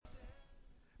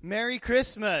Merry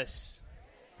Christmas!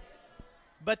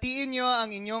 Batiin nyo ang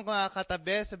inyong mga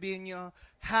katabi, sabihin nyo,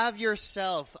 have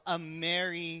yourself a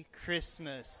Merry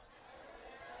Christmas.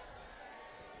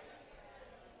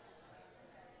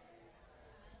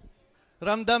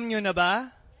 Ramdam nyo na ba?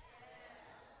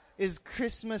 Is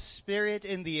Christmas spirit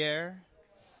in the air?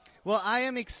 Well, I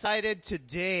am excited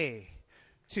today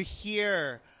to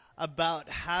hear about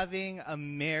having a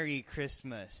Merry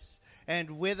Christmas.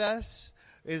 And with us,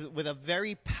 is with a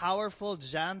very powerful,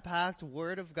 jam-packed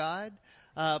Word of God.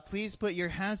 Please put your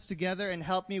hands together and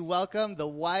help me welcome the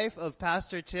wife of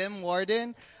Pastor Tim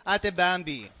Warden, Ate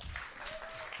Bambi.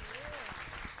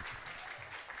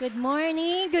 Good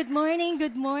morning, good morning,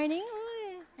 good morning.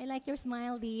 Uy, I like your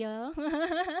smile, Dio.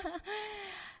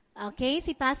 Okay,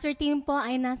 si Pastor Tim po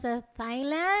ay nasa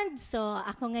Thailand. So,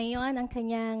 ako ngayon ang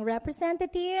kanyang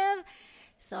representative.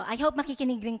 So, I hope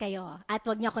makikinig rin kayo at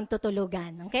wag niyo akong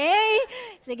tutulugan. Okay?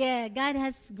 Sige, God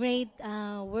has great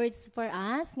words for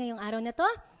us ngayong araw na to.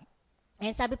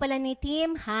 And sabi pala ni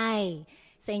Tim, hi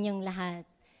sa inyong lahat.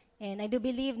 And I do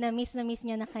believe na miss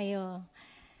niya na kayo.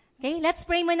 Okay, let's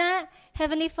pray muna.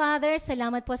 Heavenly Father,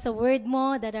 salamat po sa word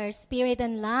mo that are spirit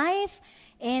and life.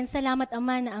 And salamat,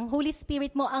 Ama, na ang Holy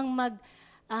Spirit mo ang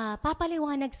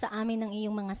papaliwanag sa amin ng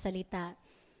iyong mga salita.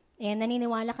 And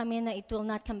naniniwala kami na it will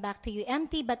not come back to you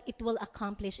empty, but it will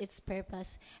accomplish its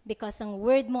purpose. Because ang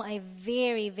word mo ay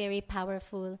very, very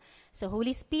powerful. So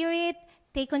Holy Spirit,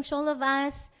 take control of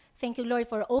us. Thank you, Lord,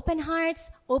 for open hearts,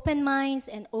 open minds,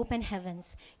 and open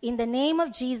heavens. In the name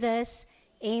of Jesus,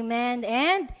 amen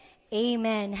and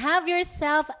amen. Have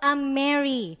yourself a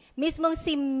Merry, mismong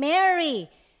si Merry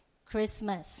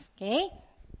Christmas. Okay?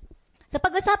 So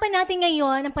pag-usapan natin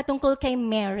ngayon ang patungkol kay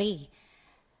Mary.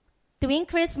 Tuwing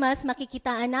Christmas,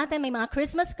 makikitaan natin may mga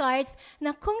Christmas cards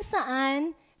na kung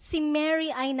saan si Mary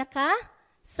ay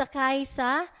nakasakay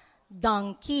sa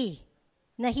donkey.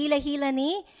 Nahila-hila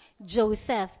ni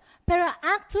Joseph. Pero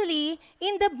actually,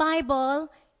 in the Bible,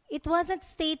 it wasn't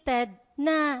stated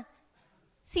na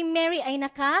si Mary ay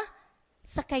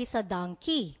nakasakay sa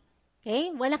donkey. Okay?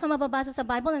 Wala kang mababasa sa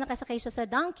Bible na nakasakay siya sa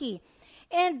donkey.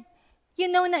 And you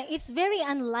know na it's very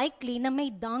unlikely na may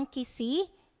donkey si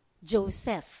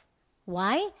Joseph.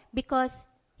 Why? Because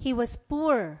he was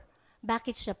poor.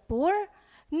 Bakit siya poor?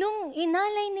 Nung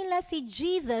inalay nila si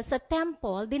Jesus sa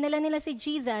temple, dinala nila si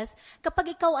Jesus,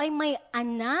 kapag ikaw ay may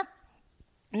anak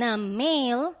na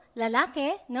male, lalaki,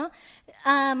 no?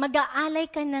 Mag-aalay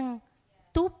ka ng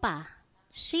tupa,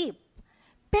 sheep.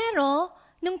 Pero,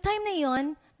 nung time na yon,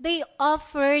 they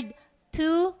offered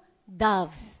 2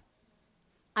 doves.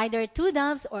 Either 2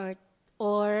 doves or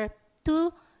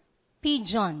 2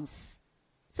 pigeons.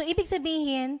 So, ibig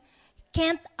sabihin,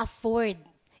 can't afford.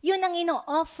 Yun ang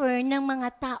ino-offer ng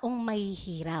mga taong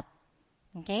mahihirap.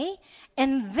 Okay?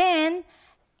 And then,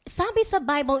 sabi sa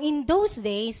Bible, in those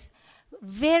days,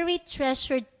 very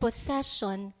treasured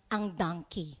possession ang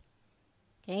donkey.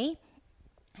 Okay?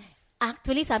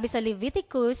 Actually, sabi sa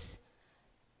Leviticus,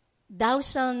 thou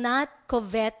shall not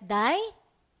covet thy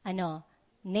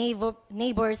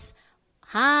neighbor's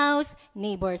house,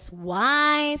 neighbor's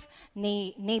wife,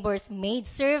 neighbor's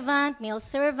maidservant, male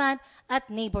servant, at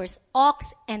neighbor's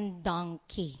ox and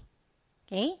donkey.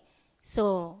 Okay?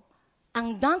 So,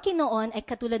 ang donkey noon ay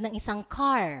katulad ng isang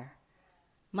car.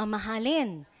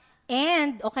 Mamahalin.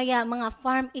 And, o kaya mga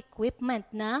farm equipment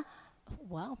na,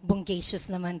 wow,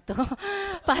 bungacious naman to.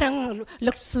 Parang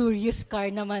luxurious car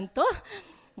naman to.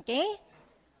 Okay?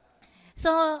 So,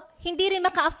 hindi rin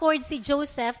maka-afford si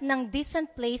Joseph ng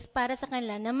decent place para sa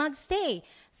kanila na magstay.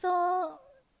 So,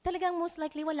 talagang most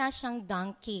likely wala siyang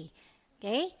donkey.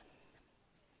 Okay?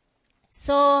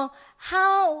 So,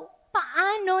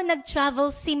 paano nag-travel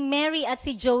si Mary at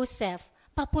si Joseph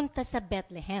papunta sa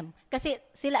Bethlehem? Kasi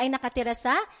sila ay nakatira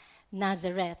sa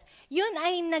Nazareth. Yun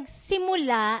ay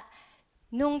nagsimula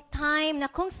nung time na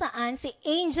kung saan si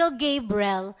Angel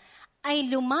Gabriel ay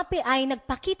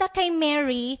nagpakita kay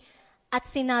Mary at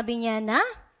sinabi niya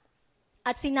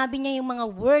yung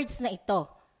mga words na ito.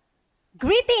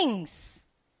 Greetings!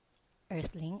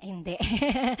 Earthling? Hindi.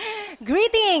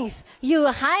 Greetings, you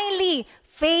highly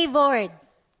favored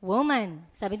woman.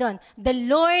 Sabi doon, the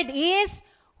Lord is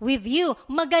with you.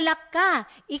 Magalak ka.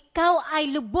 Ikaw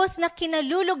ay lubos na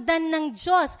kinalulugdan ng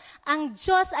Diyos. Ang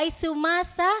Diyos ay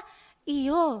sumasa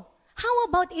iyo. How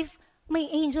about if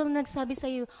may angel nagsabi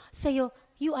sa'yo,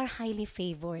 you are highly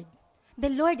favored. The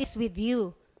Lord is with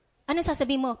you. Ano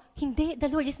sasabihin mo? Hindi,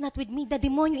 the Lord is not with me. The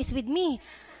demonyo is with me.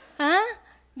 Ha?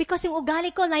 Because yung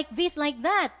ugali ko like this, like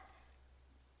that.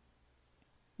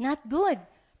 Not good.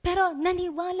 Pero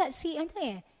naniwala si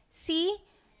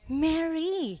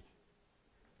Mary.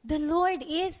 The Lord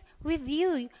is with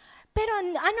you. Pero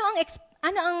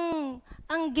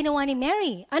ang ginawa ni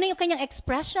Mary? Ano yung kanyang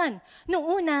expression?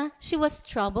 Noong una, she was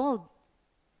troubled.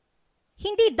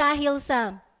 Hindi dahil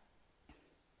sa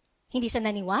hindi siya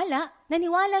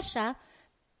naniwala siya,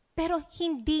 pero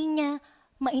hindi niya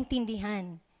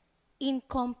maintindihan.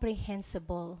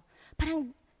 Incomprehensible.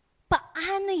 Parang,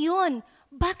 paano yun?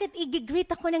 Bakit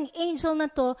i-greet ako ng angel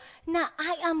na to na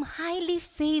I am highly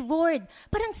favored?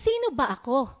 Parang, sino ba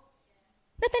ako?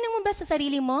 Natanong mo ba sa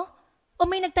sarili mo? O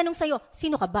may nagtanong sa'yo,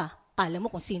 sino ka ba? Kala mo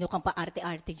kung sino kang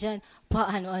paarte-arte dyan.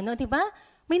 Paano-ano, di ba?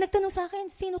 May nagtanong sa akin,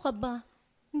 sino ka ba?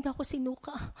 Hindi ako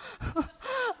sinuka.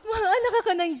 Mga anak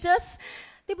ako ng Diyos.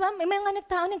 Diba? May mga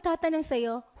tao nagtatanong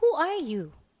sa'yo, who are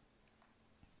you?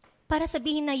 Para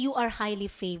sabihin na you are highly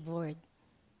favored.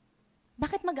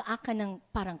 Bakit mag-aaka ng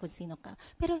parang kung sino ka?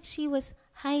 Pero she was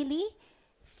highly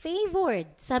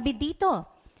favored. Sabi dito,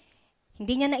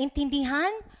 hindi niya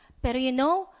naintindihan, pero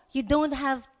you don't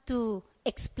have to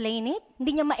explain it.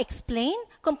 Hindi niya ma-explain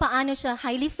kung paano siya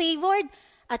highly favored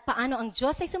at paano ang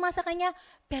Diyos ay sumasa kanya,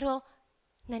 pero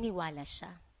naniwala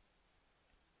siya.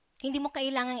 Hindi mo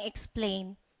kailangang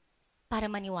explain para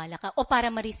maniwala ka o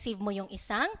para ma-receive mo yung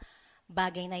isang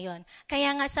bagay na yon.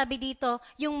 Kaya nga sabi dito,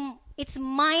 it's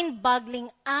mind-boggling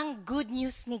ang good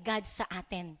news ni God sa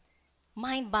atin.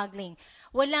 Mind-boggling.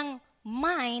 Walang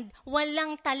mind,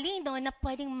 walang talino na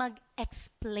pwedeng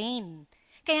mag-explain.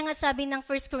 Kaya nga sabi ng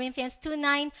 1 Corinthians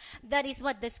 2:9, that is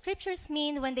what the scriptures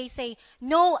mean when they say,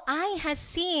 no eye has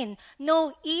seen, no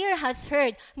ear has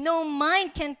heard, no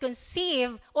mind can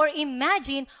conceive or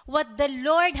imagine what the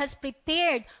Lord has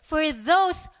prepared for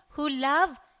those who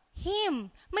love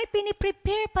Him. May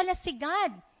piniprepare pala si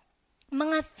God.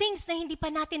 Mga things na hindi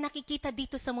pa natin nakikita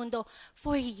dito sa mundo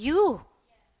for you.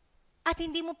 At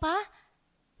hindi mo pa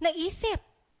naisip.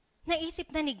 Naisip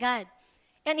na ni God.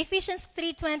 And Ephesians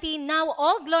 3:20, now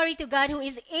all glory to God who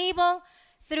is able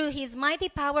through His mighty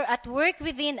power at work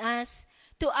within us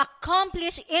to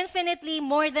accomplish infinitely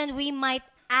more than we might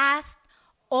ask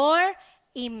or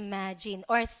imagine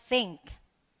or think.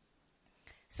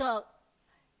 So,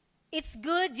 it's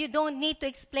good you don't need to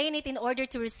explain it in order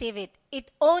to receive it.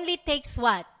 It only takes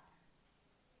what?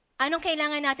 Anong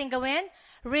kailangan natin gawin?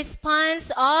 Response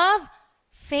of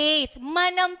faith.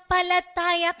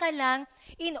 Manampalataya ka lang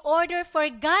in order for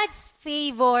God's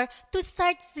favor to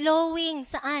start flowing.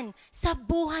 Saan? Sa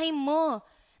buhay mo.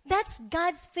 That's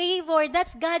God's favor.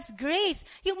 That's God's grace.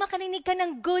 Yung makarinig ka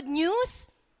ng good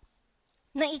news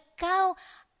na ikaw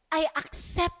ay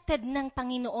accepted ng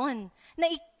Panginoon. Na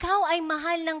ikaw ay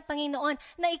mahal ng Panginoon.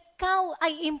 Na ikaw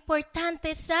ay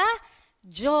importante sa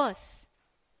Diyos.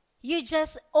 You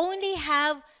just only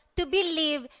have to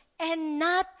believe and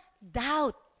not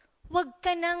doubt. Huwag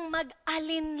ka nang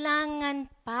mag-alinlangan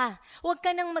pa. Huwag ka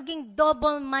nang maging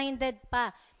double-minded pa.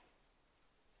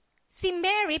 Si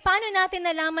Mary, paano natin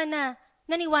nalaman na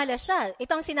naniwala siya?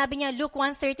 Ito ang sinabi niya, Luke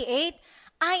 1:38,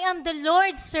 I am the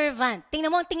Lord's servant.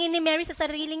 Tingnan mo ang tingin ni Mary sa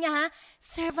sarili niya, ha?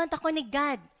 Servant ako ni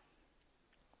God.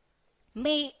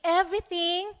 May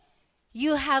everything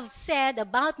you have said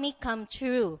about me come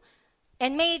true.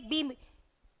 And may it be,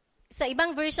 sa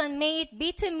ibang version, may it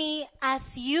be to me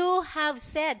as you have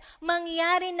said.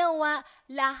 Mangyari nawa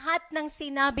lahat ng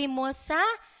sinabi mo sa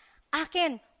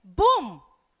akin. Boom!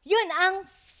 Yun ang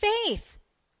faith.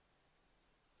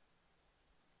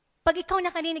 Pag ikaw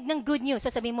nakarinig ng good news,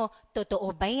 sasabihin mo, totoo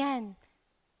ba yan?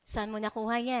 Saan mo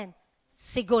nakuha yan?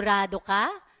 Sigurado ka?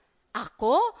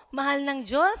 Ako? Mahal ng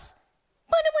Diyos?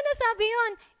 Paano mo nasabi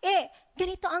yun?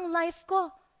 Ganito ang life ko.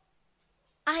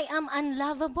 I am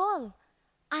unlovable.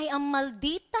 I am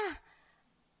maldita.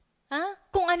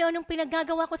 Kung ano-anong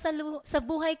pinagagawa ko sa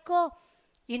buhay ko.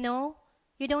 You know,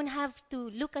 you don't have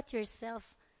to look at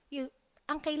yourself.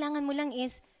 Ang kailangan mo lang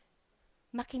is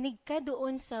makinig ka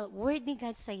doon sa word ni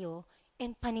God sa'yo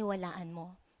and paniwalaan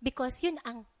mo. Because yun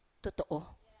ang totoo.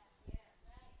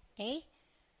 Okay?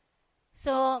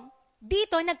 So,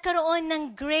 dito nagkaroon ng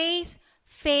grace,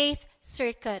 faith,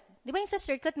 circuit. Di ba yung sa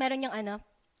circuit, meron yung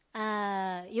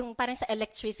yung parang sa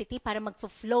electricity para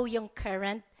mag-flow yung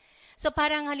current. So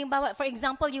parang halimbawa, for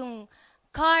example, yung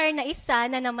car na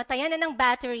isa na namatayan na ng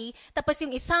battery, tapos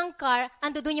yung isang car,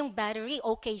 ando doon yung battery,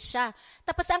 okay siya.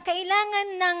 Tapos ang kailangan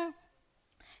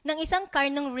ng isang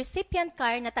car, ng recipient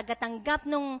car na tagatanggap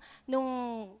nung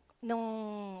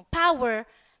power,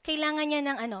 kailangan niya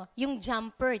ng yung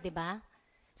jumper, di ba?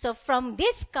 So from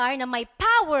this car na may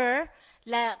power,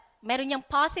 meron niyang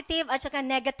positive at saka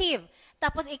negative.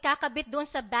 Tapos ikakabit doon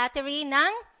sa battery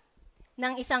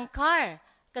ng isang car.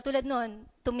 Katulad noon,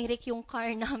 tumirik yung car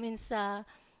namin sa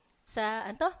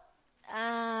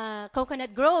Coconut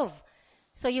Grove.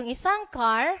 So yung isang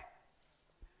car,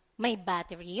 may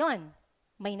battery yon.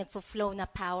 May nagfo-flow na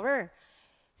power.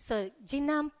 So,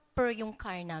 ginamper yung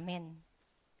car namin.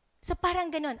 So parang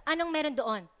ganun. Anong meron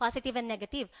doon? Positive and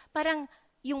negative. Parang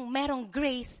yung merong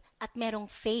grace at merong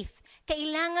faith.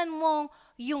 Kailangan mo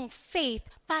yung faith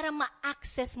para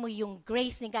ma-access mo yung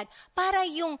grace ni God. Para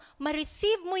yung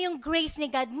ma-receive mo yung grace ni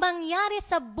God, mangyari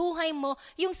sa buhay mo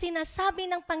yung sinasabi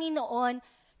ng Panginoon,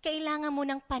 kailangan mo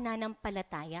ng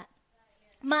pananampalataya.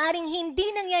 Maaring hindi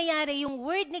nangyayari yung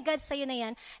word ni God sa'yo na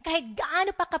yan, kahit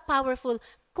gaano pa ka-powerful,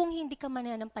 kung hindi ka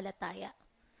mananampalataya.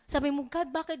 Sabi mo, God,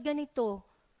 bakit ganito?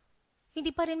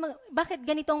 Hindi pa rin, bakit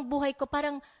ganito ang buhay ko?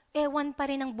 Parang ewan pa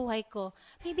rin ang buhay ko.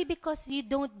 Maybe because you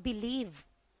don't believe.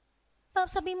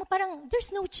 Sabi mo parang,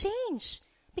 there's no change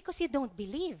because you don't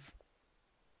believe.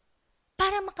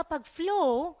 Para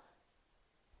makapag-flow,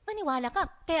 maniwala ka.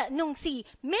 Kaya nung si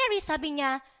Mary, sabi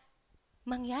niya,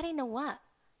 mangyari nawa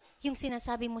yung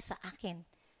sinasabi mo sa akin.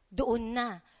 Doon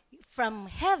na, from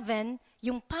heaven,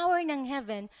 yung power ng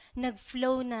heaven,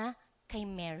 nag-flow na kay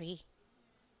Mary.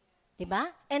 Diba?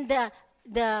 And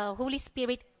the Holy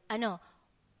Spirit,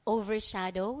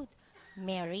 overshadowed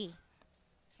Mary.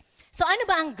 So ano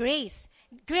ba ang grace?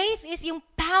 Grace is yung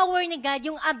power ni God,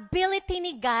 yung ability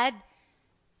ni God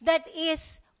that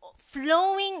is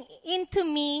flowing into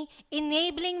me,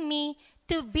 enabling me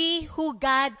to be who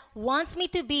God wants me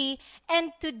to be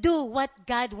and to do what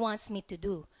God wants me to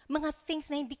do. Mga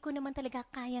things na hindi ko naman talaga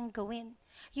kayang gawin.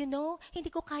 You know, hindi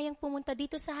ko kayang pumunta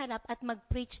dito sa harap at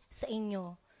mag-preach sa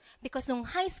inyo. Because nung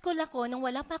high school ako, nung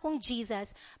wala pa akong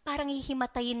Jesus, parang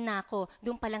hihimatayin na ako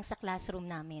doon pa lang sa classroom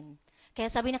namin. Kaya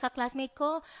sabi ng ka-classmate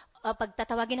ko, pag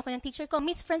tatawagin ako ng teacher ko,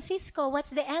 Miss Francisco,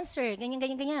 what's the answer?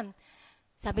 Ganyan.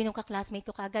 Sabi ng ka-classmate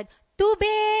ko kagad,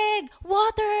 tubig!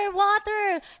 Water!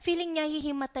 Water! Feeling niya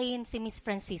hihimatayin si Miss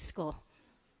Francisco.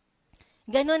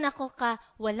 Ganon ako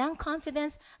walang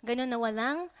confidence, ganon na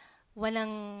walang,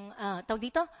 tawag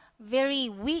dito, very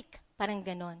weak, parang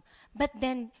ganon. But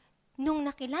then, nung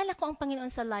nakilala ko ang Panginoon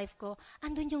sa life ko,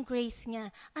 andun yung grace niya,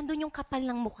 andun yung kapal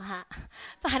ng mukha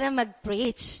para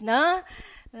mag-preach, no?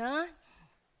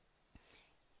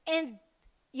 And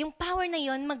yung power na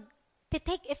yon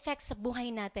take effect sa buhay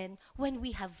natin when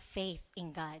we have faith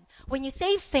in God. When you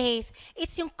say faith,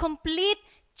 it's yung complete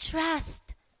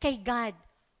trust kay God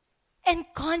and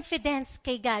confidence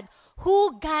kay God.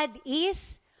 Who God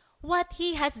is, what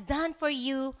He has done for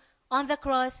you on the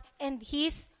cross, and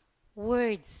His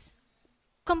words.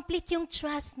 Complete yung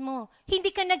trust mo.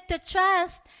 Hindi ka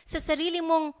nagta-trust sa sarili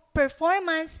mong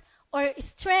performance or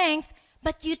strength,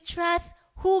 but you trust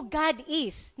who God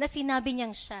is, na sinabi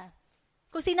niyang siya.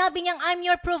 Kung sinabi niyang, I'm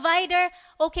your provider,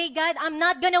 okay God, I'm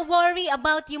not gonna worry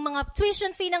about yung mga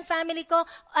tuition fee ng family ko,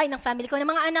 ng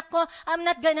mga anak ko. I'm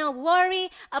not gonna worry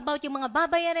about yung mga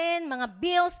babayarin, mga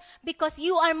bills, because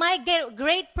you are my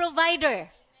great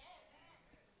provider.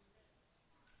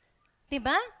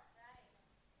 Diba?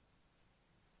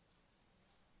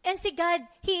 And si God,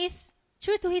 He is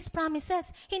true to His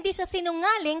promises. Hindi siya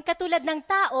sinungaling katulad ng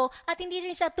tao at hindi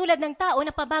rin siya tulad ng tao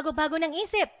na pabago-bago ng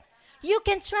isip. You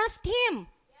can trust Him.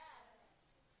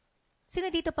 Sino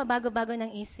dito pabago-bago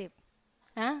ng isip?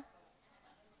 Ha?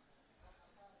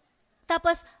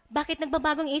 Tapos, bakit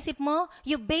nagbabagong isip mo?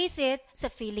 You base it sa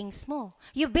feelings mo.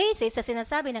 You base it sa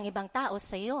sinasabi ng ibang tao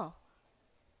sa iyo.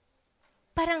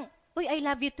 Parang, uy, I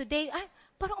love you today. Ay,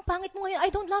 parang ang pangit mo ngayon. I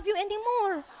don't love you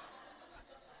anymore.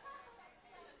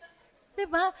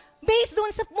 Diba? Based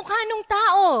doon sa mukha ng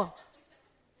tao.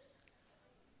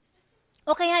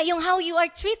 O kaya yung how you are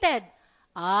treated.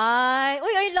 Ay,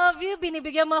 uy, I love you.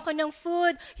 Binibigyan mo ako ng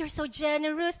food. You're so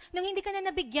generous. Nung hindi ka na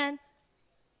nabigyan,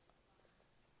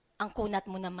 ang kunat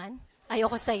mo naman.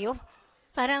 Ayoko sa'yo.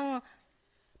 Parang,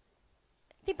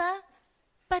 diba?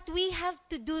 But we have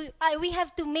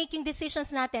to make yung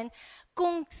decisions natin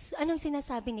kung anong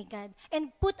sinasabi ni God.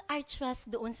 And put our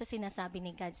trust doon sa sinasabi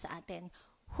ni God sa atin.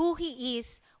 Who He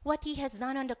is, what He has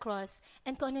done on the cross,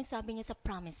 and kung ano yung sabi niya sa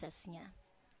promises niya.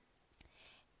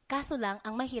 Kaso lang,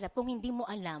 ang mahirap kung hindi mo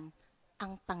alam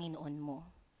ang Panginoon mo.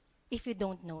 If you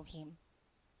don't know Him.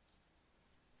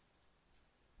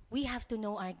 We have to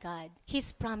know our God,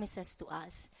 His promises to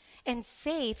us. And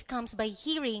faith comes by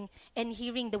hearing and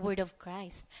hearing the word of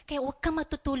Christ. Kaya huwag ka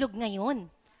matutulog ngayon.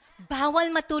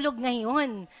 Bawal matulog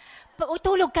ngayon.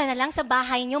 Tulog ka na lang sa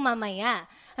bahay niyo mamaya.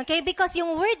 Okay? Because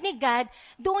yung word ni God,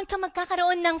 doon ka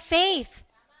magkakaroon ng faith.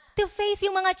 To face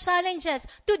yung mga challenges.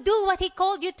 To do what He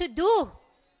called you to do.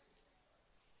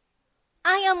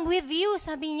 I am with you,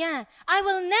 sabi niya. I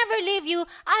will never leave you.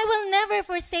 I will never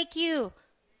forsake you.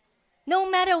 No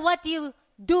matter what you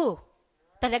do.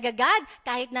 Talaga, God,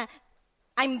 kahit na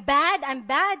I'm bad,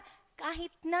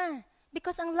 Kahit na.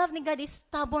 Because ang love ni God is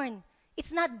stubborn. It's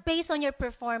not based on your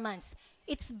performance.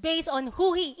 It's based on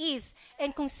who He is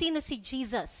and kung sino si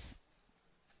Jesus.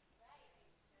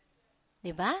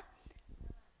 Diba?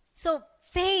 So,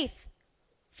 faith.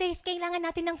 Faith, kailangan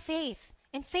natin ng faith.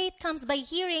 And faith comes by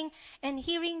hearing and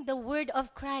hearing the word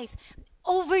of Christ.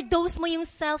 Overdose mo yung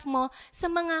self mo sa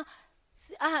mga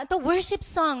worship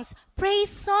songs, praise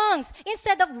songs.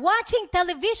 Instead of watching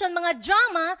television, mga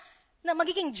drama, na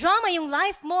magiging drama yung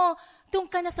life mo, doon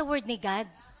ka na sa word ni God.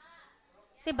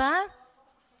 Diba?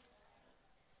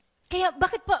 Kaya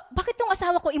bakit tong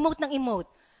asawa ko emote ng emote?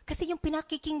 Kasi yung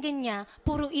pinakikinggan niya,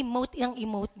 puro emote ng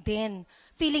emote din.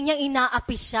 Feeling niya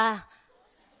inaapi siya.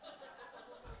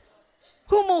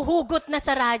 Humuhugot na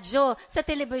sa radyo, sa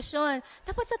telebisyon.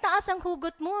 Dapat sa taas ang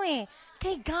hugot mo eh.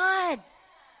 Kay God.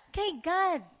 Kay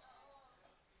God.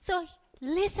 So,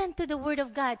 listen to the word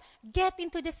of God. Get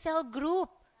into the cell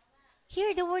group.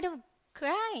 Hear the word of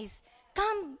Christ.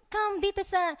 Come dito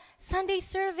sa Sunday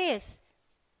service.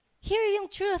 Hear yung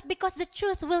truth because the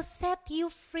truth will set you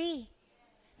free.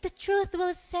 The truth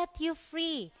will set you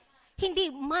free. Hindi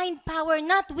mind power,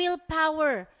 not will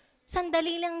power.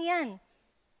 Sandali lang yan.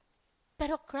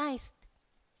 Pero Christ,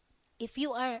 if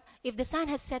the Son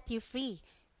has set you free,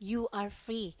 you are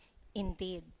free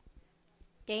indeed.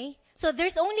 Okay? So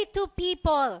there's only two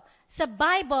people sa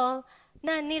Bible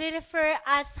na nire-refer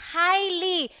as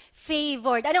highly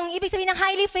favored. Anong ibig sabihin ng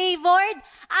highly favored?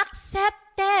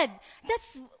 Accepted.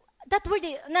 That word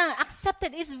na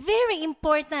accepted is very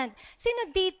important. Sino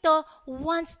dito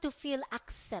wants to feel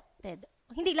accepted?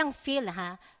 Hindi lang feel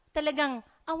ha. Talagang,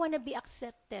 I wanna be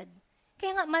accepted.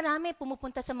 Kaya nga marami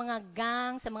pumupunta sa mga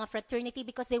gang, sa mga fraternity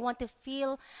because they want to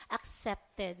feel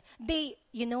accepted.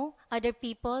 Other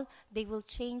people, they will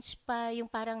change pa yung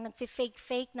parang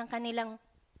nagfi-fake ng kanilang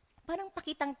parang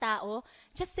pakitang tao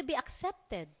just to be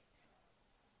accepted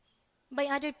by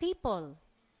other people.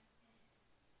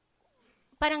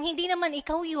 Parang hindi naman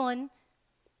ikaw yun,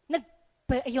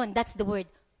 that's the word,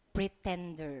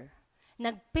 pretender.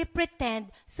 Nagpe-pretend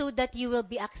so that you will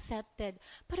be accepted.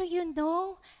 Pero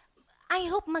I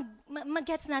hope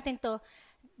mag-gets natin to.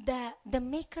 The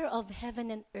maker of heaven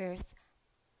and earth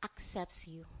accepts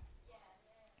you.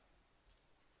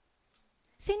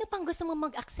 Sino pang gusto mo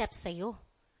mag-accept sa'yo?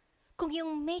 Kung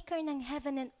yung maker ng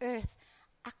heaven and earth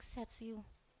accepts you.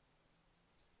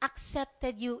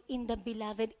 Accepted you in the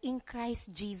beloved in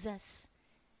Christ Jesus.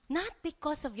 Not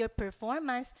because of your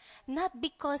performance, not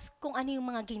because kung ano yung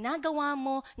mga ginagawa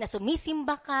mo, na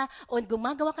sumisimba ka, o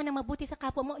gumagawa ka ng mabuti sa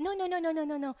kapwa mo.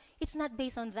 No. It's not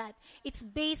based on that. It's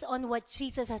based on what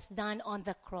Jesus has done on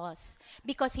the cross.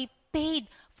 Because He paid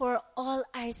for all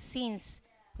our sins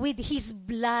with His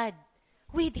blood.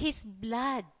 With His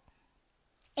blood.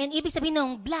 And ibig sabihin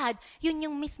ng blood, yun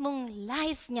yung mismong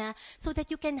life niya so that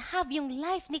you can have yung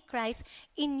life ni Christ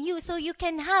in you. So you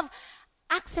can have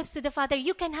access to the Father.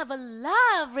 You can have a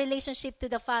love relationship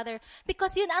to the Father.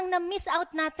 Because yun ang na-miss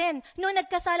out natin. Noong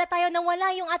nagkasala tayo,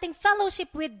 nawala yung ating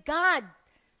fellowship with God.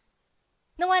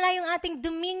 Nawala yung ating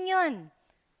dominion.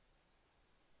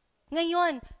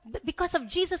 Ngayon, because of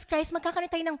Jesus Christ, magkakaroon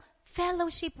tayo ng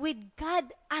fellowship with God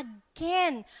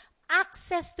again.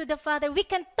 Access to the Father. We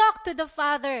can talk to the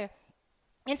Father.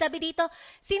 And sabi dito,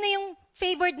 sino yung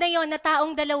favored na yon na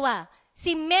taong dalawa?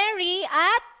 Si Mary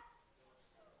at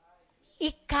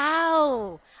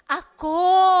ikaw. Ako.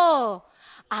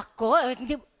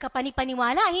 Hindi,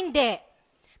 kapanipaniwala? Hindi.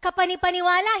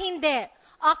 Kapanipaniwala? Hindi.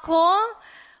 Ako?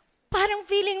 Parang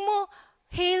feeling mo,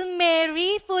 Hail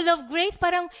Mary, full of grace.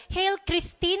 Parang, Hail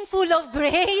Christine, full of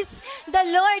grace.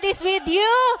 The Lord is with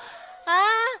you.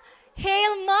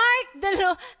 Hail Mark,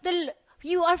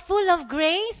 you are full of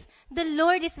grace. The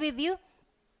Lord is with you.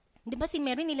 Di ba si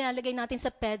Mary nilalagay natin sa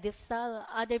pedestal?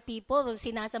 Other people,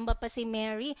 sinasamba pa si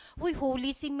Mary. Uy,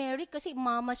 holy si Mary kasi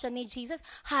mama siya ni Jesus.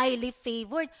 Highly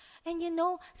favored. And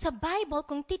sa Bible,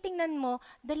 kung titingnan mo,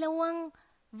 2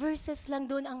 verses lang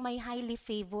doon ang may highly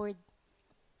favored.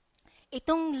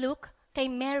 Itong Luke kay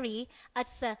Mary at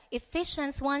sa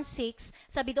Ephesians 1:6,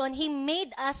 sabi doon, He made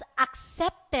us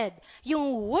accepted.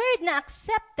 Yung word na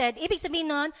accepted, ibig sabihin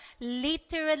nun,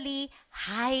 literally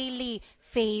highly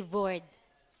favored.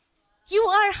 You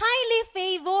are highly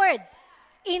favored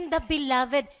in the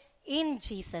beloved in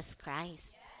Jesus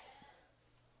Christ.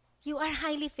 You are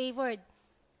highly favored.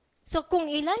 So kung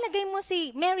ilalagay mo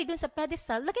si Mary doon sa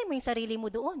pedestal, lagay mo yung sarili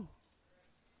mo doon.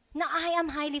 Na I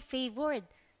am highly favored.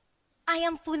 I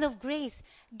am full of grace.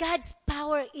 God's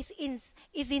power is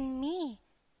in me.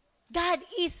 God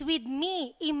is with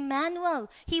me,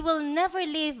 Emmanuel. He will never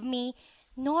leave me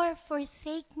nor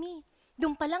forsake me.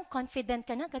 Doon pa lang confident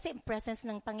ka na kasi presence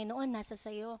ng Panginoon nasa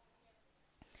sayo.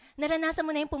 Naranasan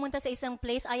mo na yung pumunta sa isang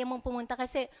place, ayaw mong pumunta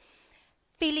kasi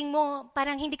feeling mo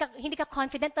parang hindi ka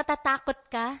confident, natatakot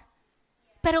ka.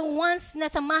 Pero once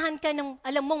nasamahan ka ng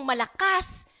alam mong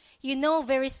malakas, you know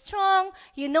very strong,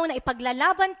 you know na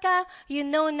ipaglalaban ka, you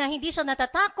know na hindi siya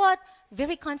natatakot,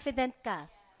 very confident ka.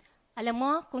 Alam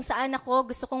mo, kung saan ako,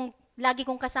 lagi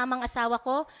kong kasama ang asawa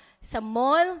ko, sa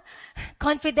mall,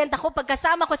 confident ako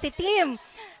pagkasama ko si Tim.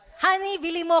 Honey,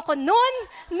 bili mo ako nun.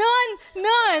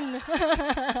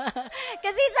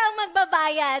 Kasi siya ang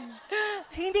magbabayad.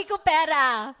 Hindi ko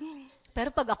pera. Pero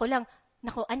pag ako lang,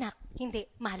 nako anak, hindi,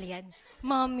 mahal yan.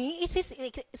 Mommy,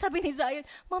 sabi ni Zion,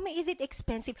 Mommy, is it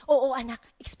expensive? Oo anak,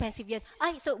 expensive yan.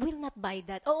 Ay, so we'll not buy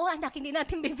that. Oo anak, hindi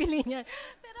natin bibili yan.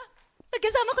 Pero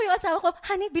pagkasama ko yung asawa ko,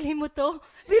 honey, bilhin mo to.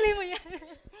 Bilhin mo yan.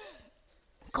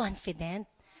 Confident.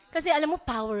 Kasi alam mo,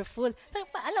 powerful. Pero,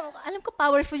 alam ko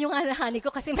powerful yung honey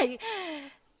ko kasi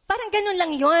parang ganun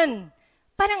lang yun.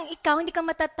 Parang ikaw, hindi ka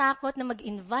matatakot na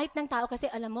mag-invite ng tao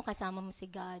kasi alam mo, kasama mo si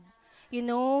God. You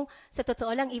know, sa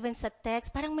totoo lang, even sa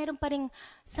text, parang meron pa rin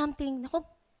something,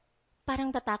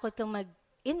 parang tatakot kang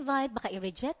mag-invite, baka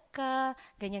i-reject ka,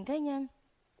 ganyan-ganyan.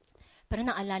 Pero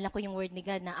naalala ko yung word ni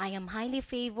God na I am highly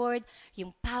favored,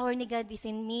 yung power ni God is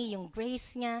in me, yung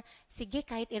grace niya. Sige,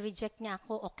 kahit i-reject niya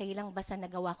ako, okay lang, basta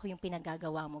nagawa ko yung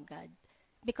pinagagawa mo, God.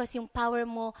 Because yung power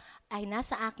mo ay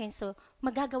nasa akin, so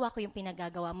magagawa ko yung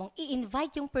pinagagawa mong.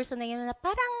 I-invite yung person na yun na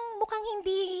parang mukhang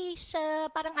hindi siya,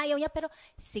 parang ayaw niya, pero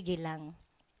sige lang.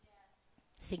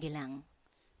 Sige lang.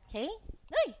 Okay?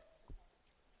 Ay!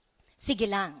 Sige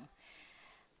lang.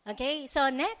 Okay,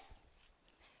 so next.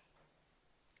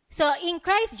 So, in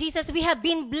Christ Jesus, we have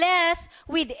been blessed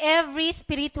with every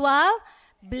spiritual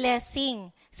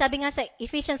blessing. Sabi nga sa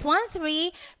Ephesians 1:3,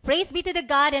 praise be to the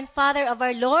God and Father of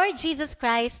our Lord Jesus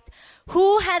Christ,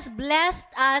 who has blessed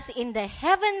us in the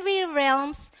heavenly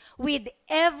realms with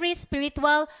every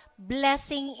spiritual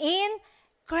blessing in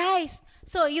Christ.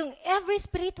 So, yung every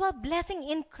spiritual blessing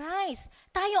in Christ,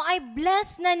 tayo ay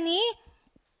blessed na ni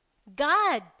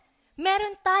God.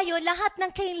 Meron tayo lahat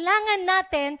ng kailangan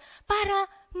natin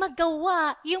para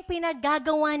magawa yung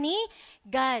pinagagawa ni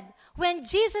God. When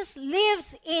Jesus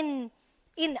lives in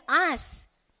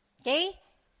us, okay,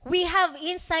 we have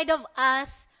inside of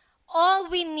us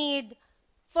all we need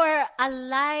for a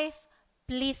life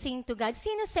pleasing to God.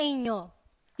 Sino sa inyo?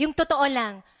 Yung totoo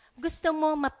lang, gusto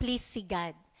mo ma-please si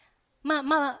God.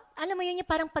 Alam mo yun,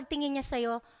 yung parang pagtingin niya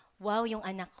sa'yo, wow, yung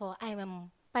anak ko,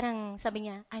 parang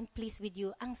sabi niya, I'm pleased with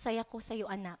you. Ang saya ko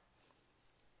sa'yo, anak.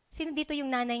 Sino dito yung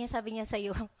nanay niya, sabi niya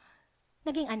sa'yo,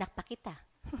 naging anak pa kita.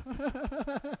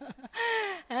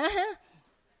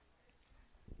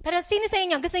 Pero sino sa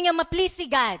inyo, gusto niya ma-please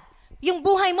si God? Yung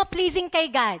buhay mo pleasing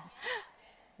kay God?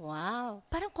 Wow,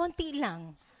 parang konti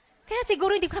lang. Kaya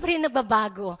siguro hindi ka pa rin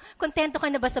nababago. Kontento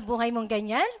ka na ba sa buhay mong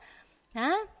ganyan?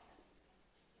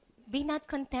 Be not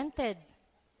contented.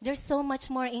 There's so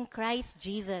much more in Christ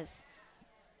Jesus.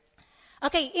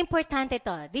 Okay, importante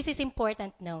to. This is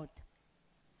important note.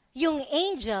 Yung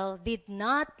angel did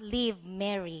not leave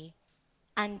Mary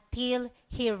until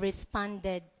he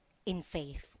responded in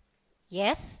faith.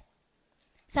 Yes?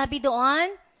 Sabi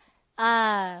doon,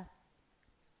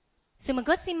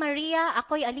 sumagot si Maria,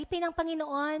 ako'y alipin ng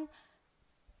Panginoon,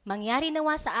 mangyari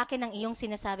nawa sa akin ang iyong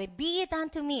sinasabi, be it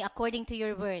unto me according to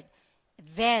your word.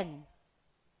 Then,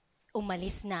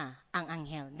 umalis na ang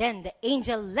anghel. Then, the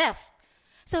angel left.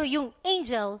 So, yung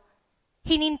angel,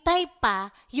 hinintay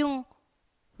pa yung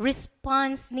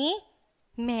response ni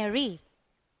Mary.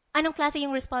 Anong klase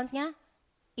yung response niya?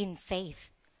 In faith.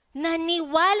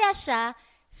 Naniwala siya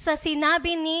sa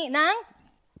sinabi ng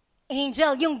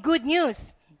angel, yung good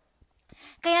news.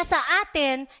 Kaya sa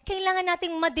atin, kailangan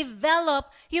nating ma-develop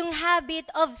yung habit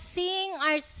of seeing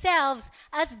ourselves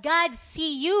as God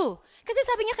see you. Kasi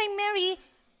sabi niya kay Mary,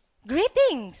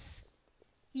 greetings.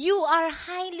 You are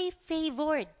highly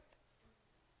favored.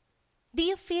 Do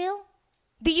you feel?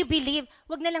 Do you believe?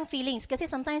 Wag na lang feelings. Kasi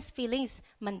sometimes feelings,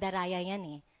 mandaraya yan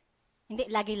eh. Hindi,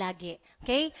 lagi-lagi.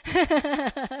 Okay?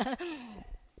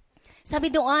 Sabi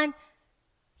doon,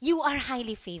 you are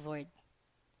highly favored.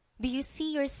 Do you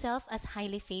see yourself as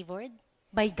highly favored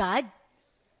by God?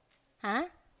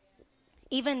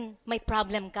 Even may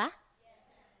problem ka?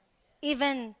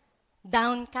 Even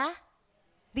down ka?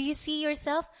 Do you see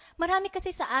yourself? Marami kasi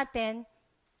sa atin,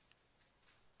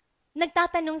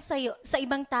 nagtatanong sa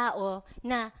ibang tao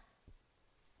na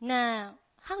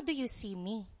how do you see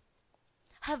me?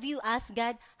 Have you asked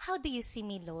God, how do you see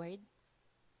me, Lord?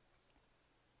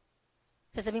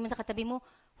 Sasabihin mo sa katabi mo,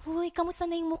 huy, kamusta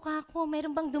na yung mukha ko?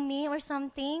 Meron bang dumi or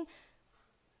something?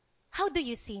 How do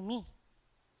you see me?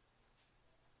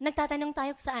 Nagtatanong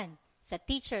tayo saan? Sa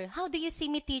teacher, how do you see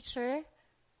me, teacher?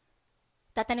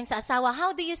 Tatanong sa asawa,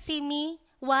 how do you see me?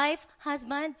 Wife,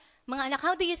 husband, mga anak,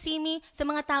 how do you see me? Sa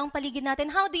mga taong paligid natin,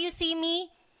 how do you see me?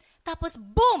 Tapos,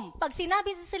 boom! Pag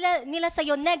sinabi nila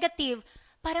sa'yo negative,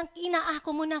 parang inaako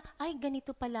mo na, ay,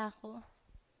 ganito pala ako.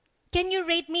 Can you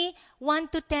rate me 1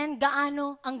 to 10?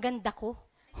 Gaano ang ganda ko?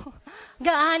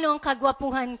 Gaano ang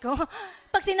kagwapuhan ko?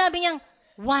 Pag sinabi niyang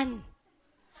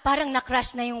 1, parang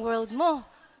na-crash na yung world mo.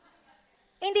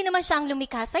 Hindi naman siya ang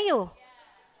lumikha sa'yo.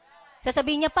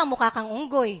 Sasabihin niya pa, mukha kang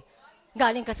unggoy.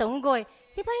 Galing ka sa unggoy.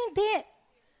 Di ba hindi?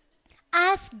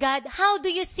 Ask God, how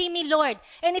do you see me, Lord?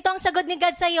 And ito ang sagot ni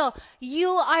God sa'yo, you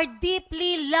are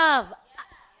deeply loved.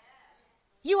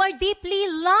 You are deeply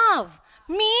loved.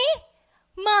 Me?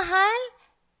 Mahal?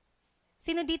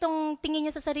 Sino ditong tingin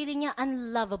niya sa sarili niya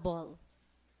unlovable?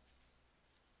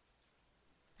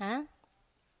 Ha?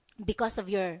 Because of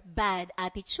your bad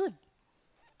attitude.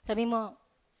 Sabi mo,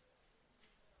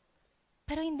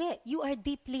 pero hindi, you are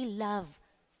deeply loved.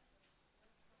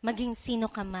 Maging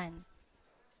sino ka man.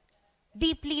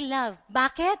 Deeply loved.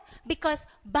 Bakit?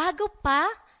 Because bago pa,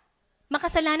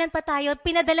 makasalanan pa tayo,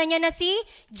 pinadala niya na si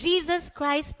Jesus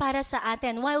Christ para sa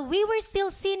atin. While we were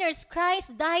still sinners,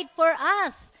 Christ died for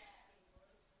us.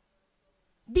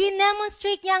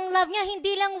 Dinemonstrate niya ang love niya,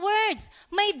 hindi lang words.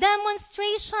 May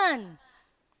demonstration.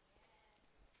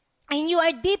 And you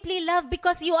are deeply loved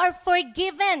because you are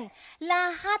forgiven.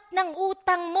 Lahat ng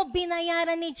utang mo,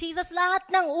 binayaran ni Jesus. Lahat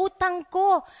ng utang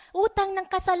ko, utang ng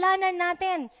kasalanan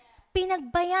natin,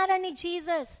 pinagbayaran ni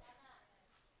Jesus.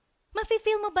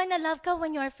 Mafe-feel mo ba na love ka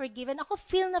when you are forgiven? Ako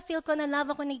feel ko na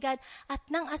love ako ni God at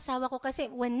ng asawa ko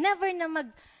kasi whenever na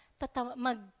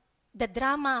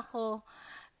magdadrama ako,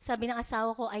 sabi ng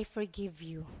asawa ko, I forgive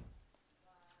you.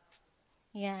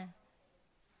 Yeah.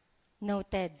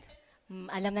 Noted.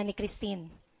 Alam na ni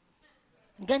Christine.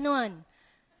 Ganon.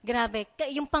 Grabe.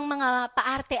 Yung pang mga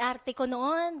paarte-arte ko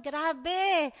noon,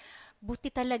 grabe. Buti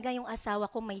talaga yung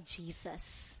asawa ko may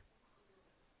Jesus.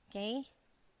 Okay?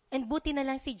 And buti na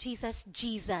lang si Jesus.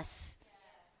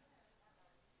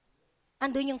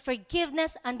 Andun yung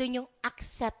forgiveness, andun yung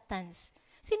acceptance.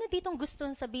 Sino ditong gusto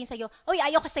sabihin sa'yo, oy,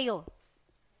 ayaw ka sa'yo.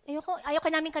 Ayaw ka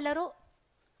namin kalaro.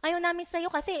 Ayaw namin sa'yo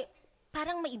kasi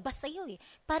parang may iba sa'yo eh.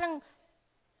 Parang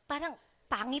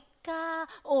pangit ka,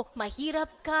 o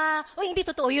mahirap ka. O hindi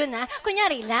totoo yun ha.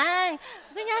 Kunyari lang.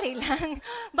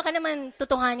 Baka naman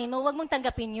tutuhanin mo, huwag mong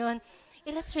tanggapin yun.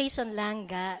 Illustration lang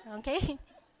ga. Okay?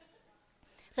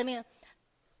 Sabi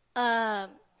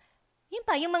yun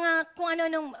pa, yung mga kung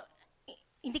ano-anong,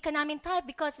 hindi ka namin type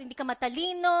because hindi ka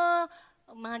matalino,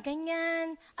 mga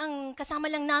ganyan. Ang kasama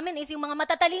lang namin is yung mga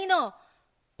matatalino.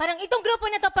 Parang itong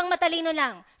grupo na to pang matalino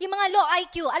lang. Yung mga low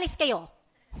IQ, alis kayo.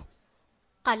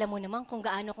 Kala mo naman kung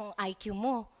gaano kung IQ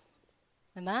mo.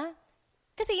 Diba?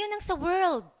 Kasi yun ang sa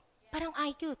world. Parang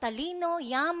IQ, talino,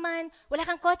 yaman, wala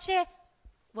kang kotse,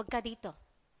 wag ka dito.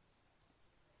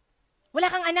 Wala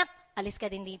kang anak, alis ka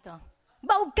din dito.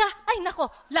 Baog ka, ay nako,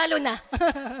 lalo na.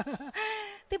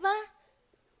 Diba?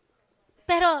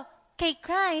 Pero kay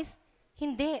Christ,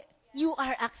 hindi. You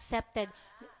are accepted.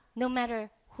 No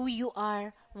matter who you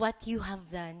are, what you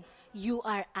have done, you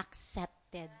are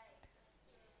accepted.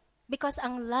 Because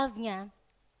ang love niya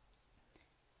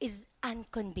is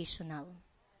unconditional.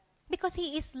 Because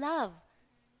He is love.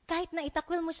 Kahit na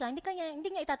itakwil mo siya, hindi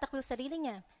niya itatakwil sarili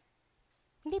niya.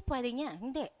 Hindi pwede niya.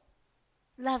 Hindi.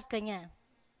 Love ka niya.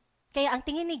 Kaya ang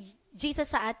tingin ni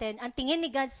Jesus sa atin, ang tingin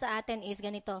ni God sa atin is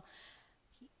ganito.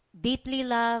 Deeply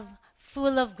loved,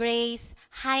 full of grace,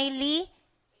 highly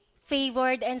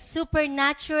favored, and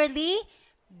supernaturally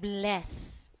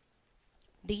blessed.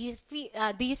 Do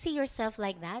you see yourself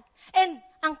like that? And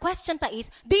ang question pa is,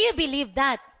 do you believe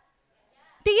that?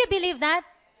 Do you believe that?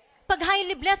 Pag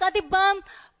highly blessed, diba,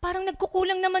 parang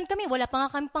nagkukulang naman kami. Wala pa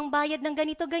nga kami pangbayad ng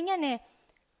ganito, ganyan eh.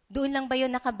 Doon lang ba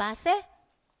yun nakabase?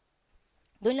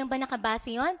 Doon lang ba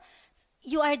nakabase yun?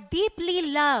 You are deeply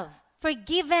loved,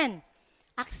 forgiven,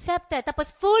 accepted,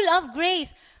 tapos full of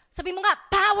grace. Sabi mo nga,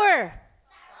 power!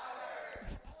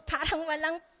 Parang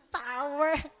walang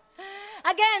power.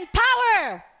 Again,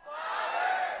 power!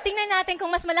 Tingnan natin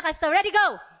kung mas malakas to. Ready,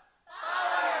 go!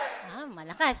 Power!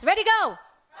 Malakas. Ready, go!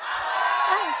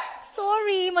 Power!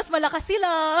 Sorry, mas malakas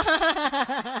sila.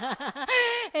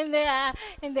 Hindi.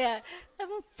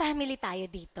 Family tayo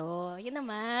dito. Yun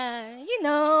naman. You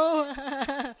know.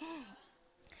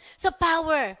 So,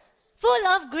 power. Full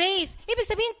of grace. Ibig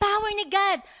sabihin, power ni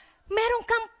God. Meron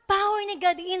kang power ni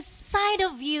God inside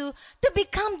of you to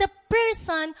become the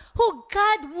person who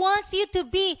God wants you to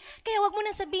be. Kaya wag mo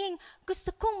nang sabihin,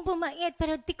 gusto kong bumait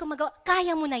pero di ko magawa.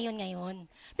 Kaya mo na yun ngayon.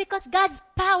 Because God's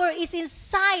power is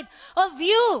inside of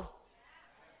you.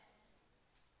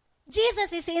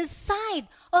 Jesus is inside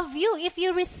of you if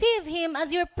you receive Him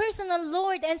as your personal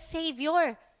Lord and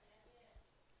Savior.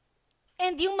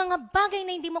 And yung mga bagay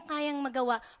na hindi mo kayang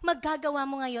magawa, magagawa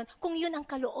mo ngayon kung yun ang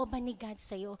kalooban ni God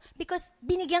sa'yo. Because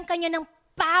binigyan ka niya ng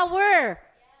power.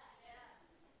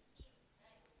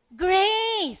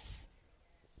 Grace.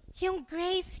 Yung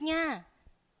grace niya.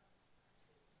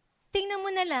 Tingnan mo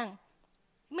na lang.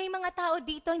 May mga tao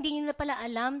dito, hindi nila pala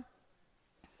alam.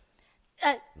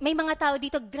 May mga tao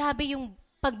dito, grabe yung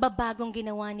pagbabagong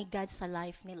ginawa ni God sa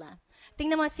life nila.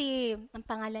 Tingnan mo ang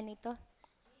pangalan nito?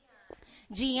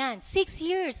 Gian. 6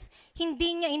 years.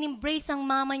 Hindi niya in-embrace ang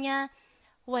mama niya.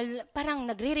 Parang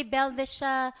nagre-rebelde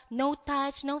siya. No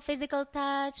touch, no physical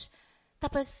touch.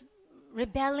 Tapos,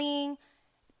 rebelling.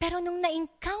 Pero nung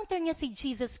na-encounter niya si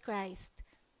Jesus Christ,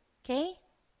 okay?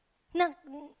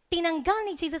 Tinanggal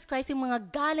ni Jesus Christ yung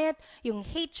mga galit, yung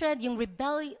hatred, yung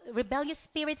rebellious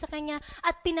spirit sa kanya,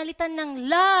 at pinalitan ng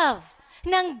love,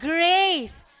 ng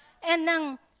grace, and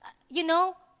ng,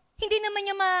 hindi naman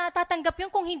niya matatanggap yun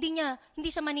kung hindi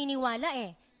siya maniniwala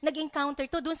eh. Nag-encounter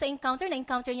to, doon sa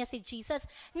na-encounter niya si Jesus.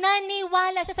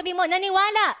 Naniwala siya. Sabi mo,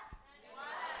 naniwala.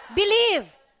 Believe.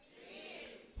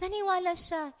 Naniwala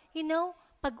siya.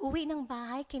 Pag uwi ng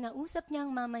bahay, kinausap niya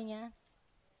ang mama niya.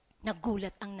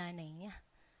 Nagulat ang nanay niya.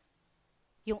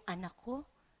 Yung anak ko,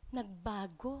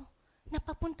 nagbago.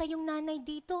 Napapunta yung nanay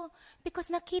dito. Because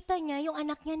nakita niya, yung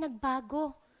anak niya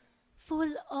nagbago.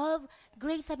 Full of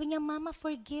grace. Sabi niya, Mama,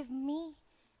 forgive me.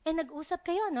 And nag-usap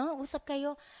kayo, no? Usap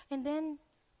kayo. And then,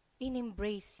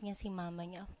 in-embrace niya si mama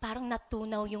niya. Parang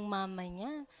natunaw yung mama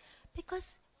niya.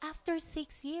 Because after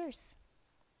 6 years,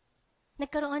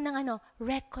 nagkaroon ng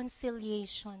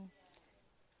reconciliation.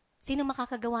 Sino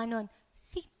makakagawa nun?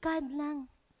 Si God lang.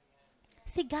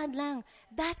 Si God lang.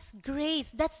 That's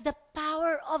grace. That's the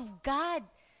power of God.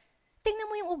 Tingnan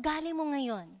mo yung ugali mo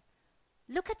ngayon.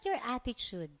 Look at your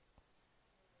attitude.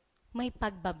 May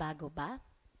pagbabago ba?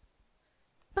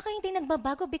 Baka hindi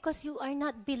nagbabago because you are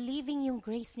not believing yung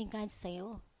grace ni God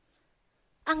sa'yo.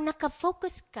 Ang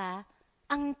nakafocus ka,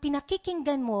 ang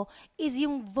pinakikinggan mo is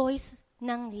yung voice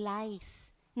ng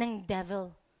lies, ng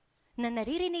devil, na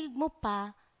naririnig mo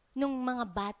pa nung mga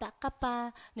bata ka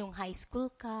pa, nung high school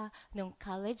ka, nung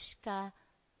college ka,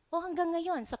 o hanggang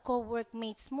ngayon sa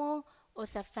co-workmates mo o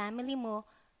sa family mo,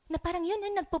 na parang yun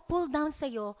ang nagpo-pull down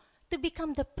sa'yo to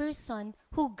become the person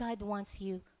who God wants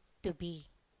you to be.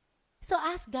 So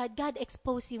ask God, God,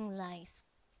 expose yung lies.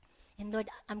 And Lord,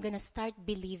 I'm gonna start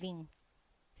believing.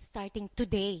 Starting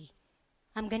today.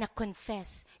 I'm gonna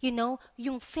confess.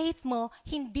 Yung faith mo,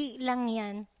 hindi lang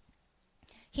yan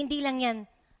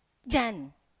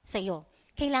dyan sa'yo.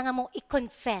 Kailangan mo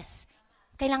i-confess.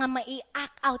 Kailangan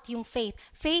ma-i-act out yung faith.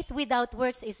 Faith without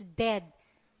works is dead.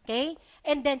 Okay?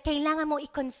 And then, kailangan mo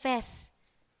i-confess.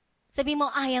 Sabi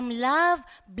mo, I am loved,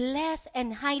 blessed,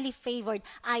 and highly favored.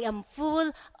 I am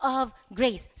full of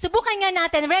grace. Subukan nga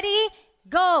natin. Ready?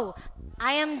 Go!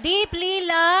 I am deeply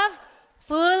loved,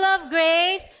 full of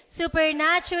grace,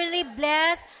 supernaturally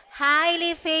blessed,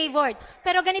 highly favored.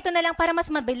 Pero ganito na lang para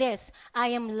mas mabilis.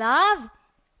 I am loved,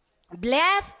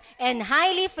 blessed, and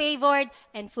highly favored,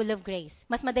 and full of grace.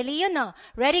 Mas madali yun, no?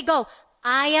 Ready, go.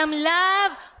 I am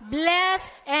loved, blessed,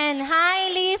 and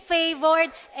highly favored,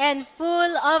 and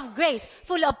full of grace.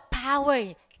 Full of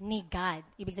power ni God.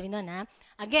 Ibig sabihin nun, ha?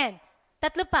 Again,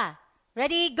 3 pa.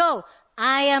 Ready, go.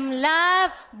 I am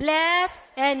loved, blessed,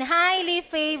 and highly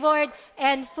favored,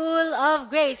 and full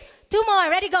of grace. 2 more.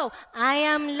 Ready, go. I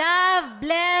am loved,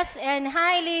 blessed, and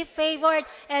highly favored,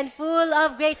 and full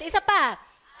of grace. Isa pa.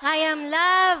 I am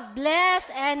loved, blessed,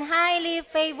 and highly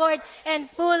favored, and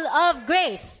full of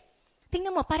grace.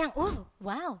 Tingnan mo, parang, oh,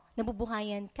 wow,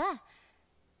 nabubuhayan ka.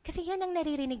 Kasi yan ang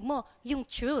naririnig mo, yung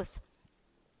truth.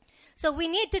 So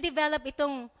we need to develop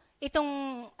itong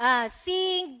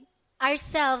seeing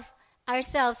ourselves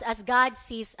as God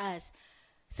sees us.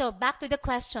 So back to the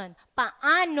question,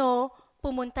 paano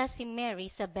pumunta si Mary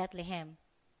sa Bethlehem?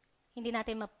 Hindi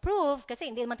natin ma-prove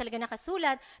kasi hindi naman talaga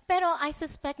nakasulat, pero I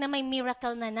suspect na may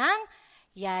miracle na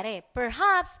nangyari.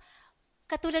 Perhaps,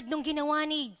 katulad nung ginawa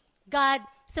ni God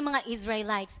sa mga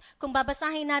Israelites. Kung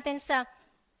babasahin natin sa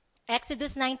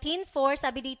Exodus 19:4,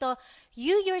 sabi dito,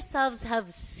 You yourselves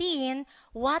have seen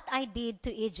what I did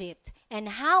to Egypt and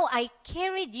how I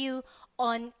carried you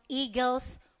on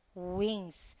eagle's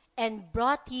wings and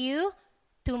brought you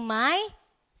to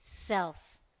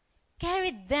myself.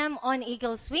 Carried them on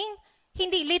eagle's wing.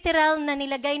 Hindi literal na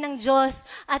nilagay ng Diyos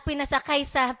at pinasakay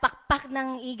sa pakpak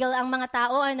ng eagle ang mga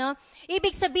tao,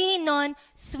 Ibig sabihin nun,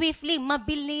 swiftly,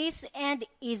 mabilis and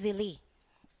easily.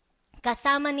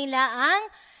 Kasama nila ang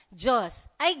Diyos.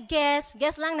 I guess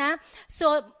lang na. So,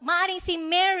 maaring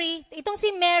itong si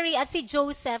Mary at si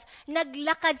Joseph,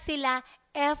 naglakad sila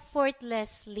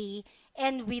effortlessly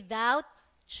and without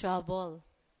trouble.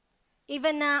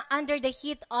 Even na under the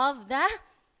heat of the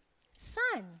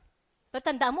sun. Pero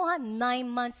tandaan mo 9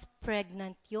 months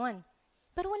pregnant yon.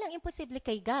 Pero walang imposible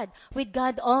kay God. With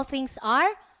God, all things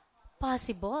are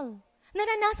possible.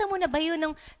 Naranasan mo na ba yun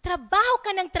ng trabaho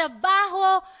ka ng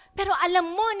trabaho, pero alam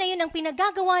mo na yun ang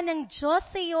pinagagawa ng Diyos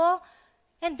sa iyo,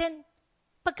 and then,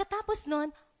 pagkatapos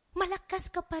nun, malakas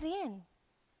ka pa rin.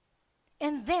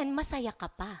 And then, masaya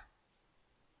ka pa.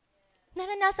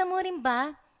 Naranasan mo rin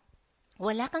ba,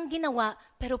 wala kang ginawa,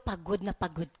 pero pagod na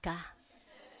pagod ka?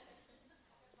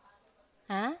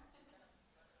 Ha?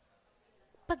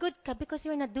 Pagod ka because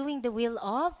you're not doing the will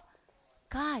of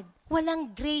God.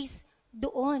 Walang grace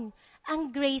doon.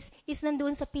 Ang grace is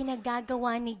nandoon sa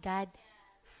pinagagawa ni God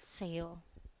sa'yo.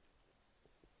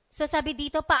 So sabi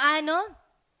dito, paano?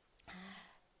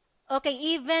 Okay,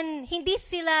 even hindi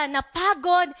sila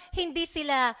napagod, hindi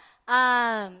sila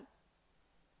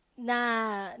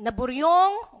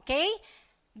naburyong, okay?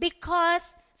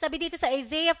 Because, sabi dito sa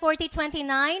Isaiah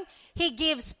 40:29, He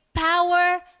gives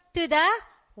power to the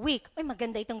weak. Uy,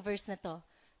 maganda itong verse na to.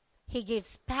 He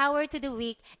gives power to the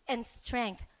weak and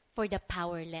strength for the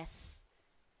powerless.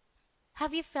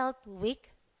 Have you felt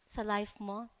weak sa life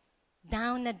mo?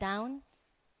 Down na down?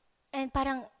 And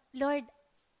parang, Lord,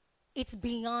 it's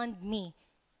beyond me.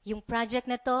 Yung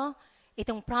project na to,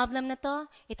 itong problem na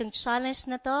to, itong challenge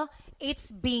na to,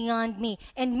 it's beyond me.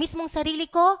 And mismong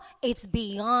sarili ko, it's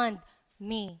beyond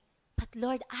me. But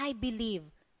Lord, I believe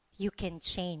you can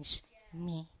change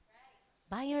me.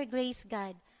 By your grace,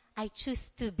 God, I choose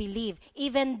to believe.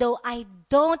 Even though I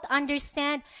don't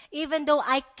understand, even though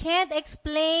I can't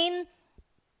explain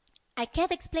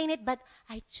it, but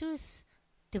I choose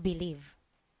to believe.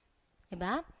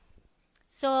 Diba?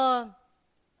 So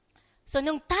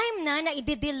nung time na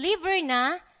i-deliver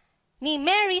na ni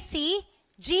Mary si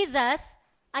Jesus,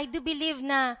 I do believe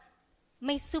na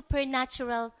may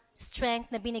supernatural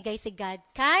strength na binigay si God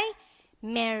kay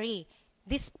Mary.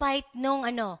 Despite nung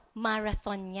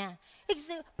marathon niya.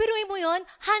 Pero mo yun,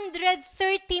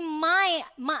 130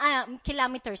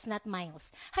 kilometers, not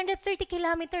miles. 130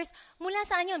 kilometers. Mula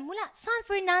saan yun? Mula San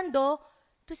Fernando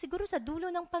to siguro sa dulo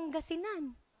ng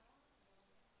Pangasinan.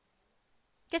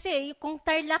 Kasi kung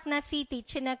Tarlac na city,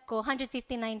 chinek ko,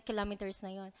 159 kilometers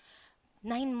na yun.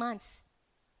 9 months.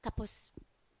 Tapos,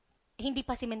 hindi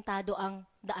pa simentado ang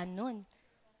daan nun.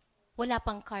 Wala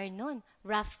pang car nun.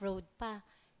 Rough road pa.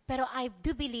 Pero I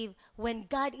do believe when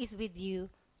God is with you,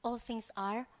 all things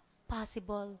are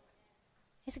possible.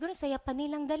 Siguro saya pa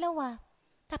nilang dalawa.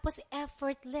 Tapos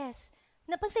effortless.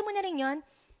 Napansin mo na rin yon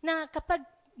na kapag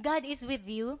God is with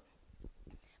you,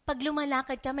 pag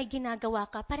lumalakad ka, may ginagawa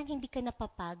ka, parang hindi ka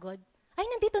napapagod. Ay,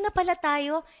 nandito na pala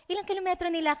tayo. Ilang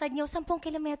kilometro nilakad nyo? 10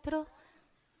 kilometro.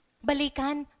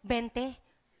 Balikan, 20.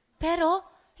 Pero,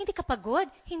 hindi ka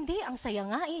pagod. Hindi, ang saya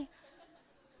nga eh.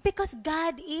 Because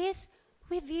God is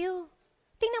with you.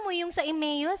 Tingnan mo yung sa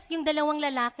Emmaus, yung dalawang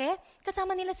lalaki,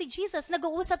 kasama nila si Jesus,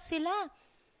 nag-uusap sila.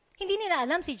 Hindi nila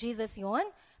alam si Jesus yon,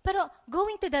 pero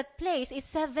going to that place is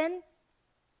 7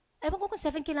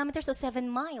 kilometers o 7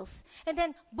 miles. And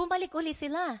then, bumalik uli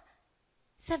sila.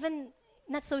 7,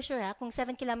 not so sure kung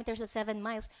 7 kilometers o 7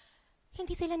 miles.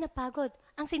 Hindi sila napagod.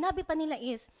 Ang sinabi pa nila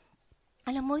is,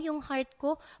 alam mo yung heart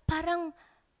ko, parang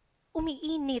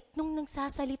umiinit nung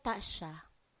nagsasalita siya.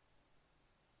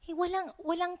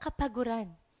 Walang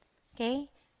kapaguran. Okay?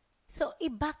 So,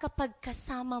 iba kapag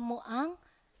kasama mo ang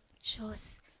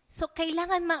Diyos. So,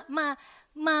 kailangan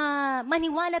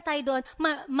maniwala tayo doon,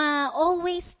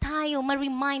 always tayo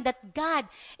ma-remind that God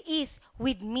is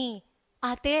with me.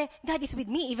 Ate, God is with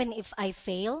me even if I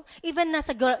fail. Even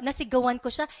nasigawan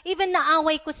ko siya. Even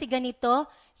naaway ko si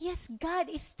ganito. Yes, God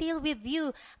is still with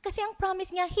you. Kasi ang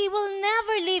promise niya, He will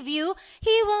never leave you.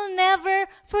 He will never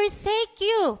forsake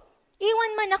you.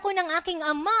 Iwan man ako ng aking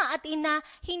ama at ina,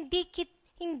 hindi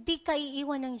ka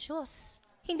iiwan ng Diyos.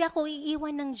 Hindi ako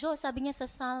iiwan ng Diyos, sabi niya sa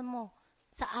Salmo,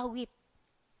 sa awit.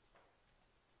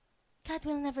 God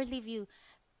will never leave you.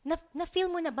 Na-feel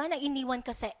mo na ba na iniwan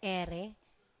ka sa ere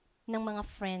ng mga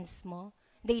friends mo?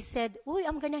 They said, uy,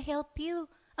 I'm gonna help you.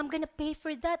 I'm gonna pay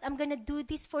for that. I'm gonna do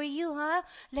this for you, ha?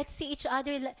 Let's see each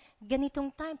other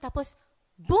ganitong time. Tapos,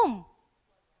 boom!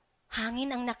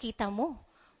 Hangin ang nakita mo.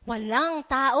 Walang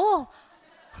tao.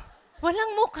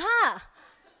 Walang mukha.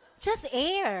 Just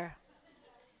air.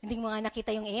 Hindi mo nga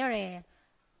nakita yung air eh.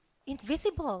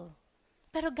 Invisible.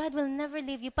 Pero God will never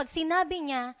leave you. Pag sinabi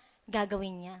niya,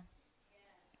 gagawin niya.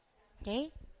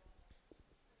 Okay?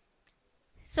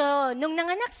 So, nung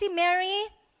nanganak si Mary,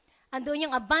 andun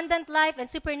yung abundant life and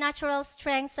supernatural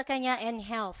strength sa kanya and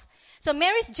health. So,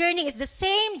 Mary's journey is the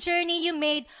same journey you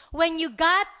made when you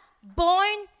got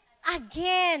born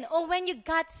again or when you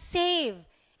got saved.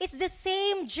 It's the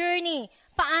same journey.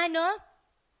 Paano?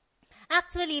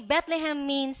 Actually, Bethlehem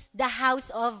means the house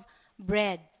of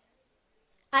bread.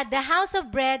 At the house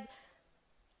of bread,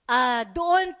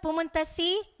 doon pumunta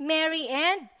si Mary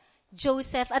and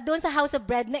Joseph. At doon sa house of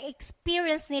bread,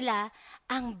 na-experience nila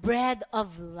ang bread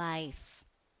of life.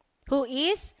 Who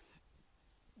is?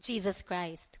 Jesus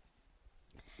Christ.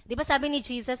 Di ba sabi ni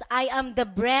Jesus, I am the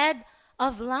bread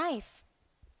of life.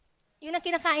 Yun ang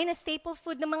kinakain na staple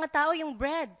food ng mga tao, yung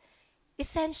bread.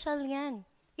 Essential yan.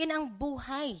 Yan ang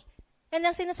buhay. Yan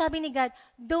ang sinasabi ni God,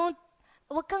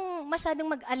 huwag kang masyadong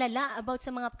mag-alala about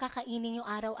sa mga kakainin yung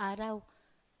araw-araw.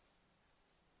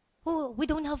 Oh, we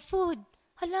don't have food.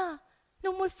 Hala,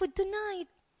 no more food tonight.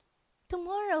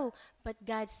 Tomorrow. But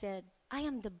God said, I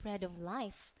am the bread of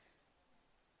life.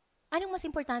 Anong mas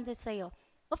importante sa'yo?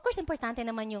 Of course, importante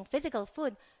naman yung physical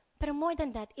food. Pero more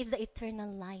than that is the eternal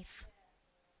life.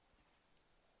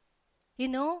 You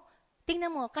know,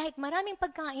 tingnan mo, kahit maraming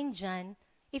pagkain dyan,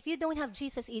 if you don't have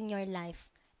Jesus in your life,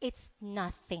 it's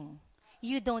nothing.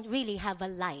 You don't really have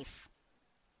a life.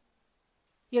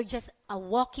 You're just a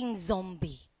walking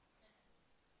zombie.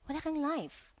 Wala kang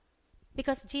life.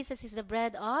 Because Jesus is the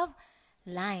bread of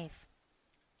life.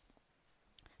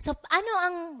 So, ano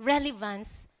ang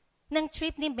relevance ng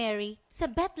trip ni Mary sa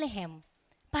Bethlehem?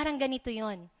 Parang ganito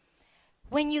yon.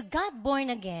 When you got born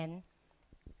again,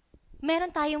 meron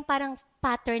tayong parang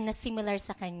pattern na similar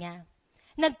sa kanya.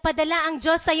 Nagpadala ang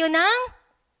Diyos sa'yo ng,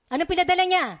 ano pinadala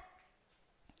niya?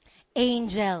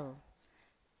 Angel.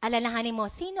 Alalahanin mo,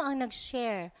 sino ang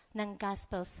nag-share ng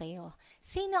gospel sa'yo?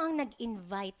 Sino ang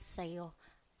nag-invite sa'yo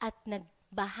at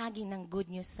nagbahagi ng good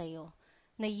news sa'yo?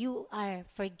 Na you are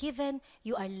forgiven,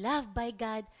 you are loved by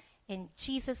God, and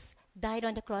Jesus died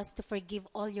on the cross to forgive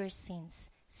all your sins.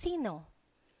 Sino?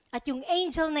 At yung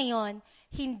angel na yon,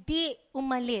 hindi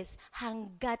umalis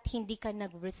hanggat hindi ka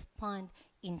nag-respond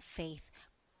in faith.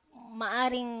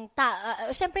 Maaring,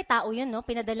 syempre tao yun, no?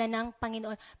 Pinadala ng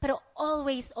Panginoon. Pero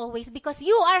always, because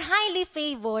you are highly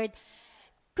favored,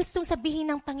 gustong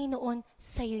sabihin ng Panginoon,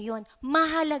 sa'yo yun.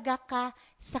 Mahalaga ka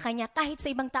sa Kanya. Kahit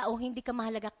sa ibang tao, hindi ka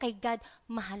mahalaga. Kay God,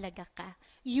 mahalaga ka.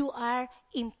 You are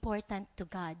important to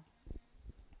God.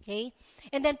 Okay?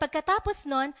 And then pagkatapos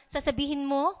nun, sasabihin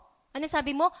mo, ano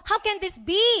sabi mo? How can this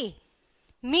be?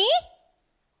 Me?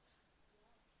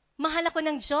 Mahal ako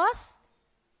ng Diyos?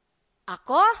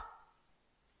 Ako?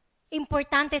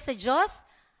 Importante sa Diyos?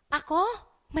 Ako?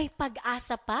 May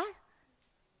pag-asa pa?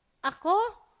 Ako?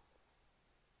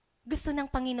 Gusto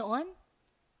ng Panginoon?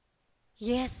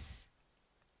 Yes.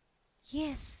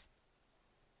 Yes.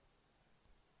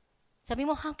 Sabi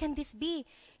mo, how can this be?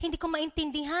 Hindi ko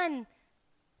maintindihan.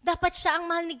 Dapat siya ang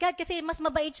mahal ni God kasi mas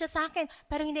mabait siya sa akin.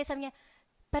 Pero hindi, sabi niya,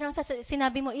 pero ang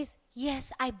sinabi mo is, yes,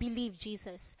 I believe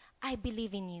Jesus. I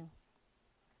believe in you.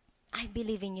 I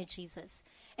believe in you, Jesus.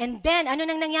 And then, ano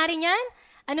nang nangyari niyan?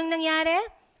 Anong nangyari?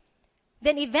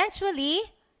 Then eventually,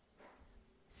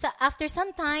 after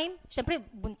some time, syempre,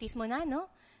 buntis mo na, no?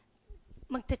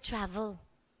 Magta-travel.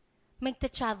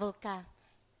 Magta-travel ka.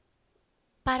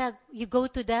 Para you go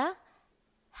to the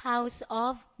house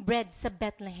of bread sa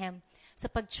Bethlehem.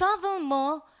 Sa pag-travel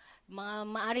mo,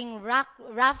 maaring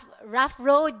rough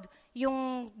road,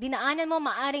 yung dinaanan mo,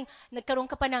 maaring nagkaroon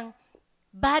ka pa ng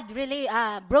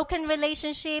broken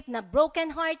relationship, na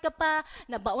broken heart ka pa,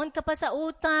 nabaon ka pa sa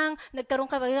utang, nagkaroon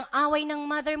ka pa ng away ng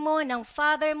mother mo, ng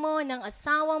father mo, ng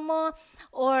asawa mo,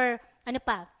 or ano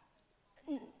pa,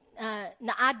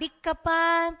 na-addict ka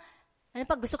pa, ano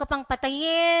pa, gusto ka pang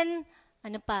patayin,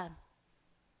 ano pa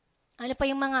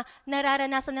yung mga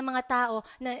nararanasan ng mga tao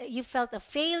na you felt a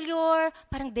failure,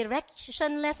 parang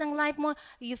directionless ang life mo,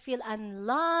 you feel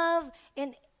unloved,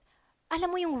 and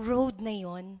alam mo yung road na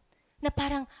yon na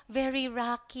parang very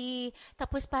rocky,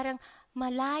 tapos parang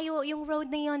malayo yung road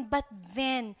na yon, but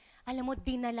then, alam mo,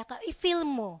 dinala ka, i-feel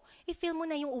mo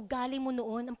na yung ugali mo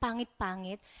noon, ang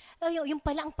pangit-pangit, yung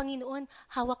pala ang Panginoon,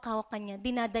 hawak-hawak ka niya,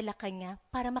 dinadala ka niya,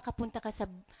 para makapunta ka sa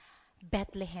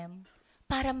Bethlehem,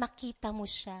 para makita mo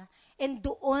siya. And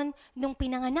doon, nung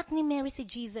pinanganak ni Mary si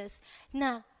Jesus,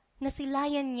 na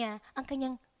nasilayan niya ang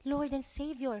kanyang Lord and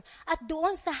Savior. At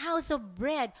doon sa house of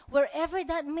bread, wherever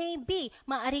that may be,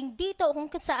 maaring dito kung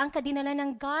saan ka dinala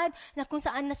ng God, na kung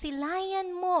saan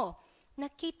nasilayan mo,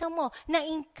 nakita mo,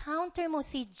 na-encounter mo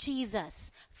si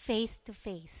Jesus face to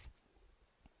face.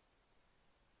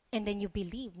 And then you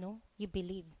believe, no? You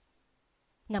believe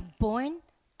na born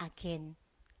again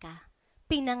ka.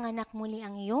 Pinanganak muli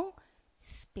ang iyong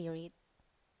Spirit.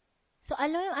 So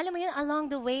alam mo yun,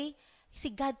 along the way, si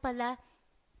God pala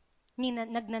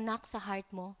nagnanak sa heart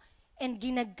mo and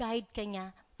ginaguide ka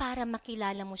niya para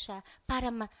makilala mo siya, para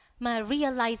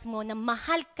ma-realize mo na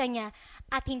mahal ka niya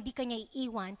at hindi ka niya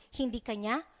iiwan, hindi ka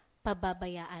niya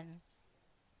pababayaan.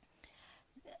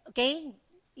 Okay?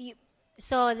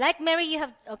 So, like Mary,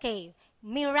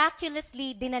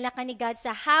 miraculously, dinala ka ni God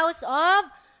sa house of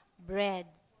bread.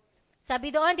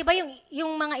 Sabi doon, di ba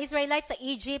yung mga Israelites sa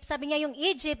Egypt, sabi niya yung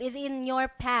Egypt is in your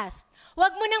past.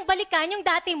 Huwag mo nang balikan yung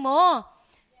dati mo.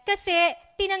 Kasi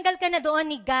tinanggal ka na doon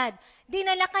ni God.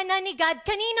 Dinala ka na ni God.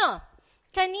 Kanino?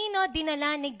 Kanino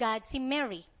dinala ni God si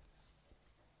Mary?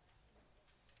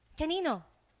 Kanino?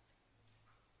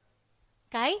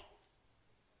 Kay?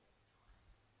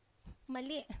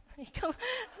 Mali.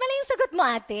 Mali yung sagot mo,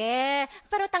 ate.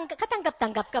 Pero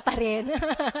katanggap-tanggap ka pa rin.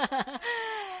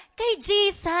 Kay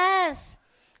Jesus.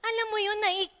 Alam mo yun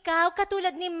na ikaw,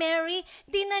 katulad ni Mary,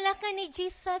 dinala ka ni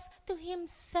Jesus to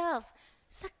Himself.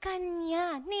 Sa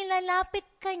Kanya. Nilalapit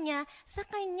ka niya sa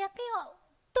Kanya. Kaya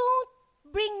don't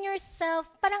bring yourself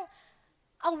parang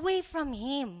away from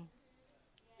Him.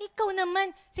 Ikaw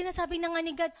naman, sinasabi na nga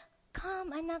ni God,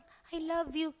 come anak, I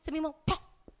love you. Sabi mo, pah!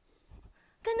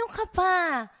 Ganun ka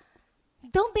pa.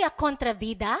 Don't be a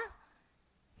contravida.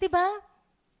 Diba?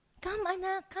 Come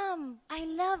anak, come. I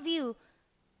love you.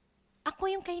 Ako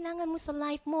yung kailangan mo sa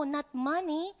life mo, not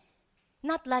money,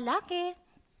 not lalaki,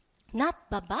 not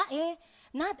babae,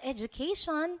 not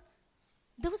education.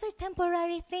 Those are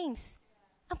temporary things.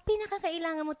 Ang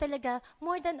pinakakailangan mo talaga,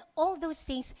 more than all those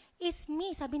things, is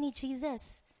me, sabi ni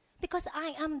Jesus. Because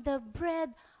I am the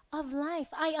bread of life.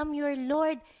 I am your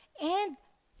Lord and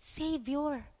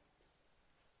Savior.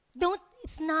 Don't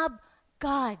snub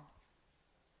God.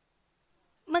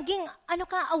 Maging,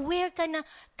 aware ka na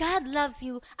God loves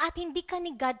you at hindi ka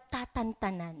ni God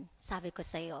tatantanan. Sabi ko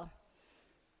sa'yo.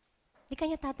 Hindi ka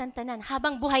niya tatantanan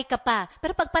habang buhay ka pa.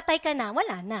 Pero pagpatay ka na,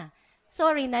 wala na.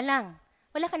 Sorry na lang.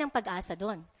 Wala ka ng pag-asa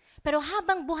doon. Pero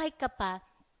habang buhay ka pa,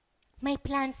 may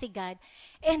plan si God.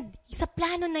 And sa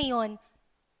plano na yon,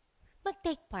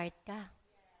 mag-take part ka.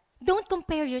 Don't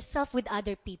compare yourself with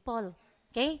other people.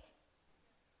 Okay?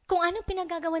 Kung anong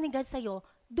pinagagawa ni God sa'yo,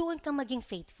 doon ka maging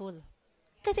faithful.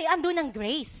 Kasi andun ang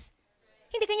grace.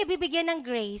 Hindi ka niya bibigyan ng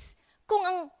grace kung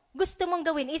ang gusto mong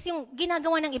gawin is yung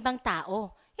ginagawa ng ibang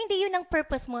tao. Hindi yun ang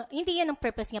purpose mo, hindi yun ang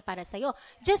purpose niya para sa'yo.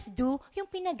 Just do yung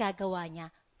pinagagawa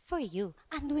niya for you.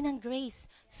 Andun ang grace.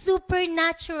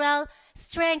 Supernatural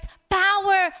strength,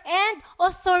 power, and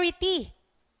authority.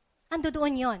 Ando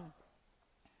doon yun.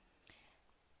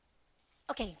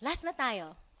 Okay, last na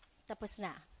tayo. Tapos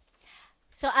na.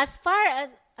 So as far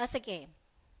as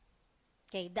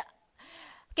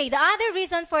the other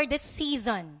reason for the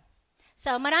season.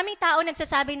 So maraming tao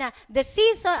nagsasabi na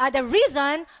the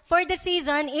reason for the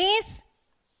season is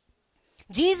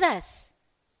Jesus.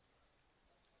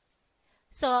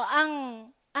 So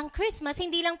ang Christmas,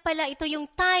 hindi lang pala ito yung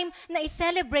time na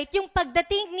i-celebrate yung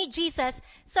pagdating ni Jesus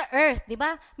sa earth, di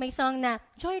ba? May song na,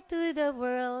 Joy to the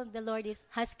world, the Lord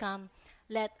has come.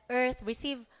 Let earth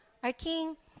receive our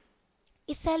King.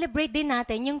 I-celebrate din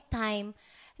natin yung time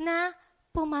na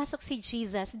pumasok si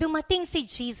Jesus, dumating si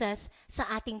Jesus sa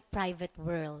ating private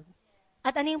world.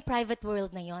 At ano yung private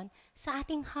world na yon? Sa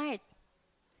ating heart.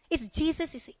 Is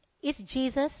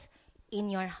Jesus in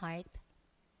your heart?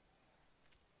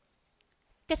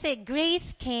 Kasi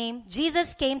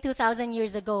Jesus came 2,000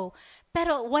 years ago.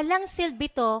 Pero walang silbi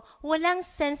to, walang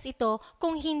sense ito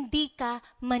kung hindi ka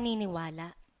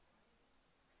maniniwala.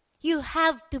 You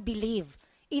have to believe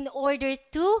in order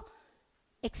to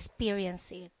experience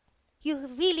it. You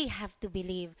really have to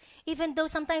believe. Even though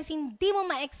sometimes hindi mo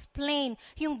ma-explain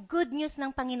yung good news ng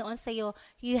Panginoon sa'yo,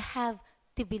 you have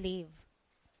to believe.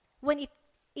 When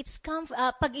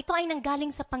pag ito ay nanggaling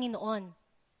sa Panginoon,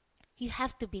 you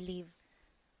have to believe.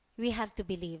 We have to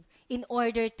believe in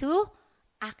order to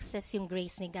access yung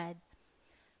grace ni God.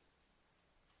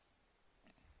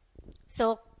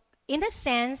 So, in a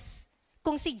sense,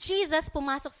 kung si Jesus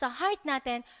pumasok sa heart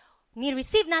natin,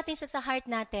 ni-receive natin siya sa heart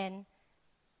natin,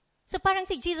 so parang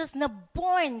si Jesus na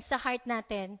born sa heart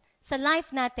natin, sa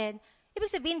life natin, ibig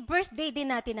sabihin, birthday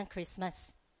din natin ng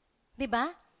Christmas.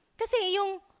 Diba? Kasi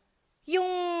yung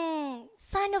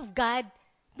Son of God,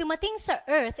 dumating sa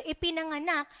earth,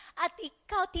 ipinanganak, at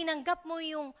ikaw tinanggap mo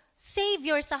yung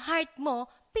Savior sa heart mo,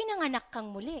 pinanganak kang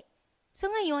muli.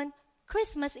 So ngayon,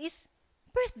 Christmas is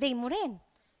birthday mo rin.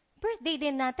 Birthday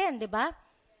din natin, di ba?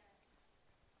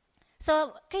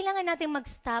 So, kailangan natin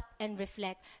mag-stop and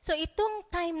reflect. So, itong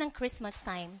time ng Christmas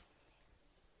time,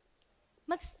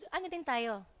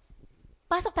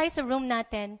 pasok tayo sa room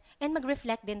natin and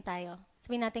mag-reflect din tayo.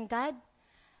 Sabihin natin, God,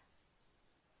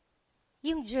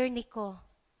 yung journey ko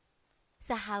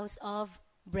sa house of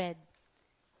bread.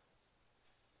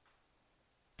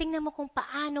 Tingnan mo kung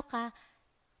paano ka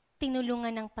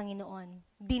tinulungan ng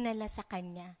Panginoon, dinala sa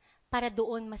Kanya, para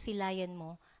doon masilayan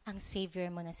mo ang Savior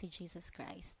mo na si Jesus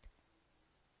Christ.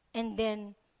 And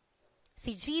then,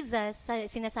 si Jesus,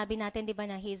 sinasabi natin, di ba,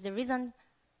 na He is the reason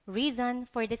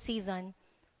for the season.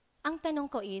 Ang tanong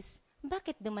ko is,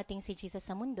 bakit dumating si Jesus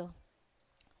sa mundo?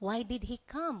 Why did He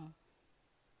come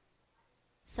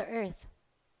sa earth?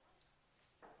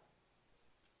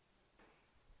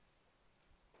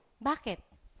 Bakit?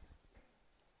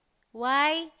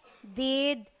 Why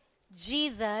did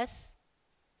Jesus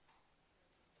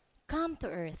come to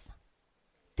earth?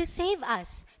 To save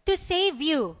us. To save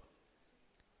you.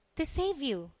 To save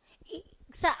you.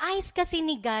 Sa eyes kasi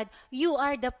ni God, you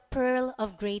are the pearl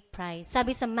of great price.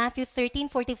 Sabi sa Matthew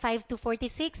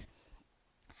 13:45-46,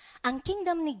 ang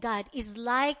kingdom ni God is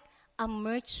like a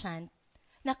merchant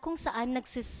na kung saan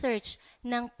nagsisearch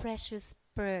ng precious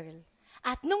pearl.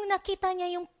 At nung nakita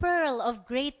niya yung pearl of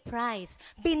great price,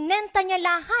 binenta niya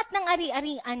lahat ng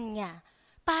ari-arian niya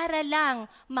para lang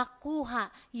makuha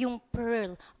yung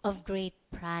pearl of great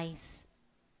price.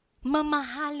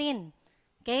 Mamahalin.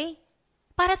 Okay?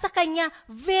 Para sa kanya,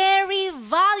 very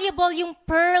valuable yung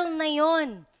pearl na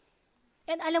yon.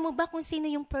 And alam mo ba kung sino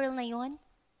yung pearl na yon?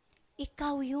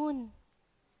 Ikaw yun.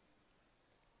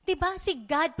 Diba? Si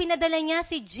God, pinadala niya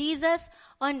si Jesus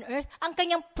on earth, ang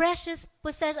kanyang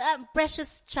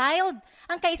precious child,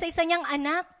 ang kaisa-isa niyang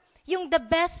anak, yung the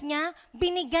best niya,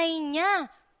 binigay niya.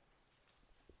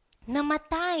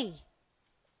 Namatay.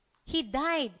 He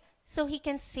died so He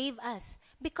can save us.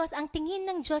 Because ang tingin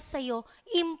ng Diyos sa'yo,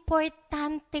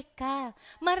 importante ka.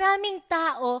 Maraming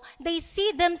tao, they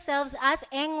see themselves as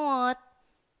engot.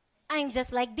 I'm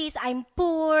just like this, I'm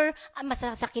poor,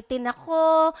 masasakitin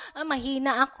ako,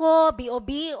 mahina ako,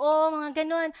 bio-bio, mga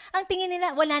ganun. Ang tingin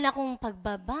nila, wala na akong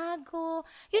pagbabago.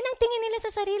 Yun ang tingin nila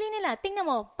sa sarili nila. Tingnan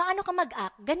mo, paano ka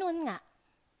mag-act? Ganun nga.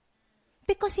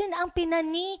 Because yun ang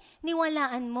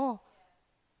pinaniniwalaan mo.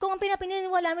 Kung ang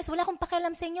pinaniniwalaan mo, wala akong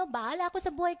pakialam sa inyo, bahala ako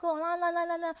sa buhay ko,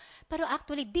 Pero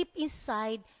actually, deep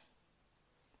inside,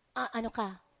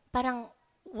 parang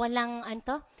walang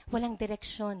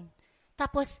direksyon.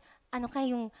 Tapos,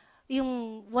 yung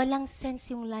walang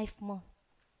sense yung life mo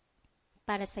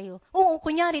para sa'yo. Oo,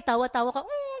 kunyari, tawa-tawa ka,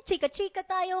 chika-chika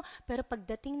tayo. Pero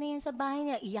pagdating na yan sa bahay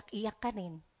niya, iyak-iyak ka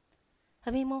rin.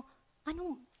 Sabi mo,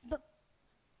 anong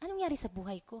nangyari sa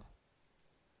buhay ko?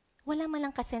 Wala man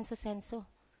lang kasenso-senso.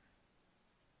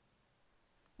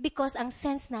 Because ang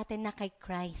sense natin na kay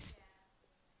Christ.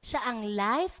 Siya ang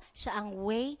life, siya ang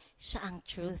way, siya ang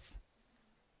truth.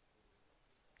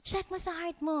 Check mo sa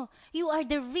heart mo. You are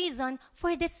the reason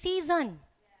for the season.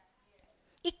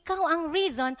 Ikaw ang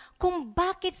reason kung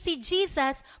bakit si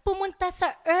Jesus pumunta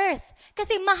sa earth.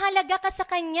 Kasi mahalaga ka sa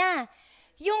Kanya.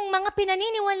 Yung mga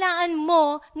pinaniniwalaan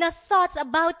mo na thoughts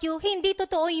about you, hindi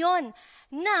totoo yon.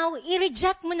 Now,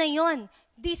 i-reject mo na yon.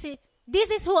 This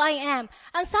is who I am.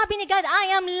 Ang sabi ni God,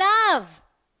 I am love.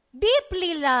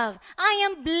 Deeply loved. I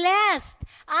am blessed.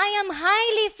 I am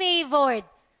highly favored.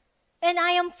 And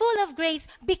I am full of grace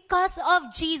because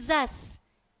of Jesus.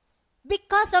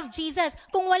 Because of Jesus.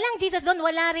 Kung walang Jesus doon,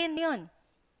 wala rin yun.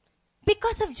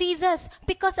 Because of Jesus.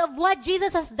 Because of what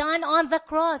Jesus has done on the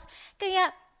cross.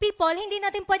 Kaya, people, hindi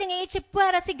natin pwedeng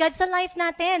i-chipwera si God sa life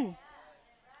natin.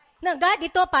 Na, God,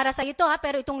 ito para sa ito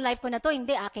pero itong life ko na to,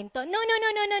 hindi akin to. No.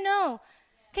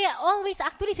 Kaya always,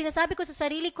 actually, sinasabi ko sa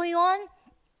sarili ko yon,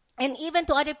 and even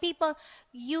to other people,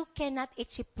 you cannot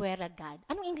i-chipwera God.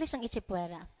 Anong English ng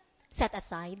i-chipwera? Set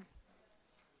aside.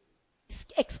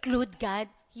 Exclude God.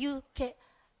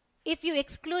 If you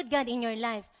exclude God in your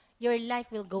life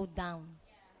will go down.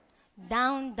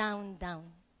 Down.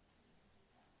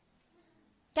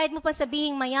 Kahit mo pa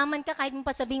sabihing mayaman ka, kahit mo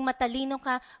pa sabihing matalino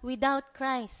ka, without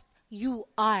Christ, you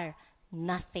are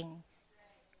nothing.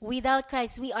 Without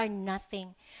Christ, we are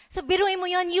nothing. So, biruin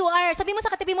mo yon, you are. Sabi mo sa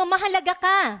katabi mo, mahalaga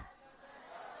ka.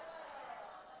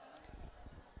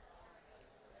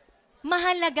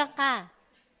 Mahalaga ka.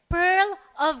 Pearl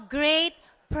of great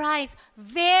price.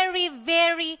 Very,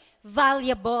 very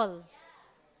valuable.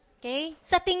 Okay?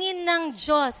 Sa tingin ng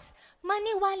Diyos,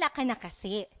 maniwala ka na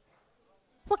kasi.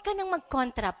 Huwag ka nang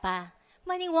magkontra pa.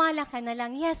 Maniwala ka na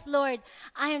lang, yes, Lord,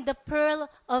 I am the pearl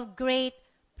of great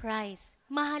price.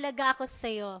 Mahalaga ako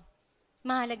sa'yo.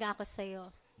 Mahalaga ako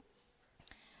sa'yo.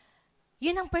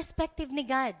 Yun ang perspective ni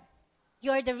God. You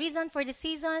are the reason for the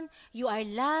season. You are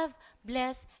loved,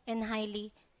 blessed, and highly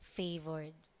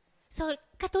favored. So,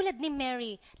 katulad ni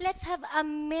Mary, let's have a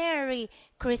Merry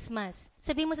Christmas.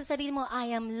 Sabihin mo sa sarili mo,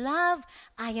 I am loved,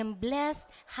 I am blessed,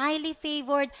 highly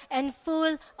favored, and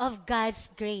full of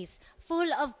God's grace. Full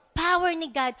of power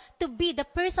ni God to be the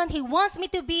person He wants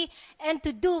me to be and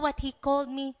to do what He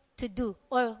called me to do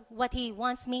or what He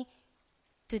wants me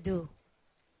to do.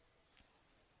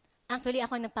 Actually,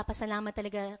 ako nagpapasalamat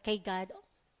talaga kay God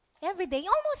every day,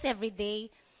 almost every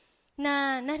day,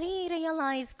 na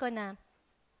nare-realize ko na,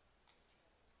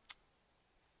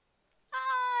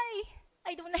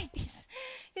 I don't like this.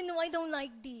 You know, I don't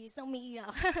like this.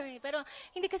 Umiiyak. Pero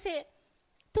hindi kasi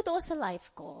totoo sa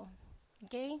life ko.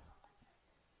 Okay?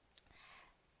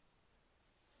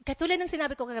 Katulad ng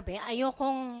sinabi ko kagabi,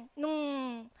 ayokong,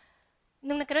 nung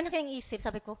nagkaroon na kayong isip,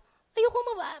 sabi ko,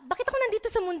 bakit ako nandito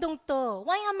sa mundong to?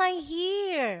 Why am I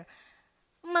here?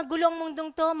 Magulo ang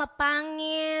mundong to,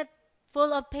 mapangit,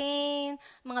 full of pain,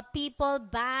 mga people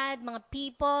bad, mga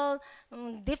people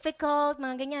difficult,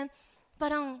 mga ganyan.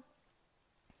 Parang,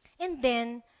 and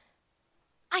then,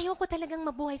 ayoko talagang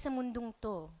mabuhay sa mundong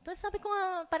to. Tapos sabi ko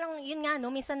nga, parang yun nga,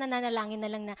 no, minsan nananalangin na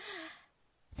lang na,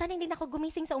 sana hindi na ako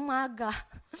gumising sa umaga.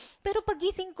 Pero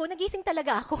pagising ko, nagising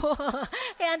talaga ako.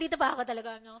 Kaya andito pa ako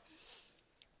talaga, no?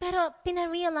 Pero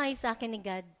pina-realize sa akin ni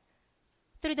God,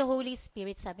 through the Holy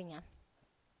Spirit, sabi niya,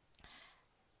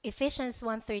 Ephesians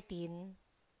 1:13,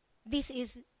 this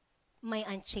is my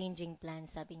unchanging plan,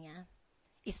 sabi niya,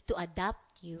 is to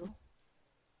adopt you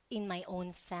in my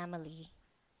own family,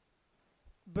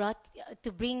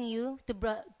 to bring you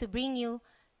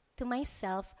to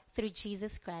myself through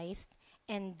Jesus Christ,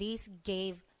 and this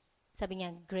gave, sabi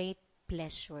niya, great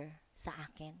pleasure sa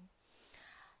akin.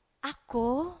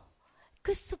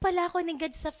 Gusto pala ako ni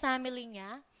God sa family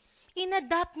niya.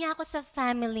 Inadapt niya ako sa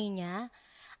family niya,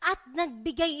 at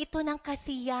nagbigay ito ng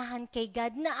kasiyahan kay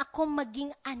God na ako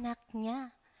maging anak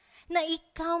niya, na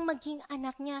ikaw maging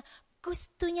anak niya.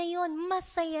 Gusto niya yon,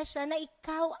 masaya siya na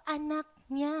ikaw anak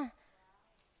niya.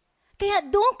 Kaya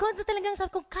doon ko talagang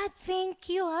sabi ko, God, thank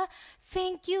you ha.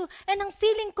 Thank you. And ang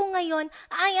feeling ko ngayon,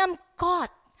 I am caught.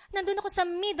 Nandun ako sa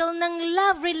middle ng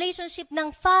love relationship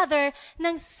ng Father,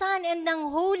 ng Son, and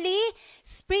ng Holy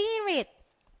Spirit.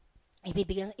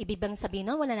 Ibibang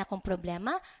sabihin, no, wala na akong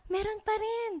problema? Meron pa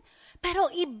rin. Pero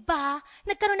iba,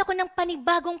 nagkaroon ako ng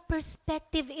panibagong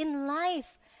perspective in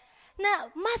life. Na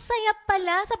masaya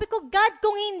pala. Sabi ko, God,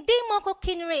 kung hindi mo ako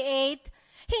kinreate,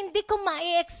 hindi ko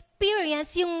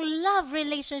ma-experience yung love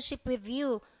relationship with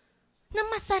you. Na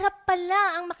masarap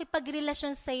pala ang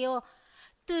makipagrelasyon sa'yo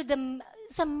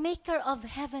sa maker of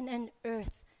heaven and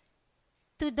earth.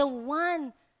 To the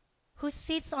one who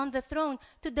sits on the throne.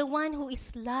 To the one who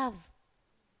is love.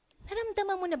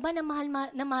 Naramdaman mo na ba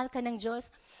na mahal ka ng Diyos?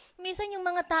 Minsan yung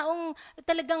mga taong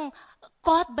talagang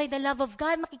caught by the love of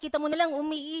God, makikita mo na lang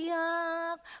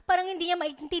umiiyak. Parang hindi niya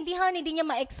maintindihan, hindi niya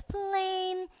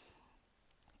ma-explain.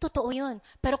 Totoo yun.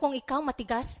 Pero kung ikaw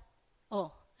matigas,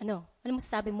 ano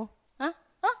masasabi mo? Ha?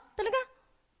 Talaga?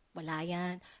 Wala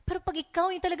yan. Pero pag ikaw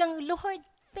yung talagang, Lord,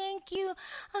 thank you.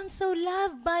 I'm so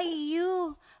loved by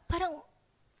you. Parang,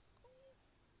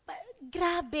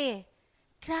 grabe.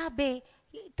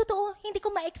 Totoo, hindi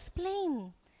ko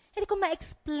ma-explain. Hindi ko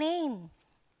ma-explain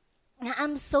na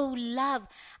I'm so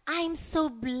loved. I'm so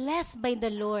blessed by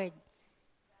the Lord.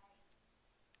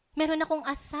 Meron akong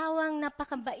asawang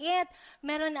napakabait.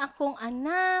 Meron akong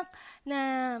anak na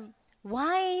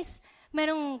wise.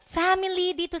 Merong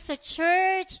family dito sa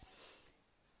church.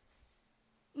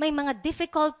 May mga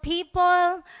difficult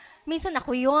people. Minsan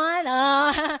ako yun.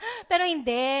 Pero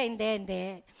hindi.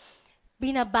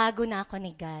 Binabago na ako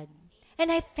ni God. And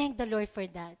I thank the Lord for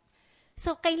that.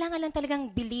 So, kailangan lang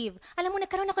talagang believe. Alam mo,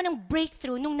 nagkaroon ako ng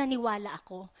breakthrough nung naniwala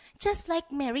ako. Just like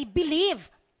Mary, believe.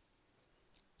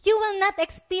 You will not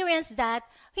experience that.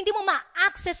 Hindi mo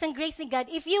ma-access ang grace ni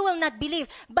God if you will not believe.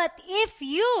 But if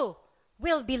you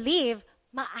will believe,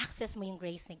 ma-access mo yung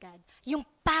grace ni God. Yung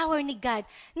power ni God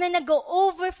na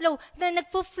nag-overflow, na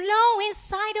nag-flow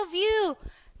inside of you,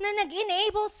 na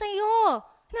nag-enable sa'yo,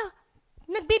 na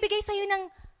nagbibigay sa'yo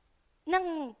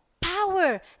ng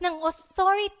power, ng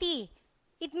authority.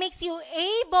 It makes you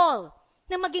able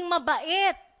na maging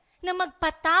mabait, na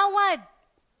magpatawad,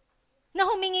 na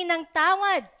humingi ng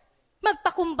tawad,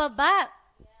 magpakumbaba.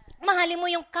 Mahalin mo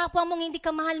yung kapwa mong hindi ka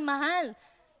mahal-mahal.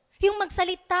 Yung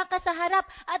magsalita ka sa harap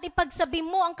at ipagsabi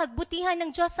mo ang kagbutihan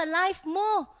ng Diyos sa life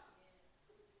mo.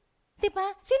 Diba?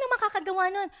 Sino makakagawa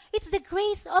nun? It's the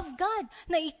grace of God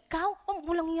na ikaw,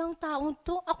 walang hiyang taong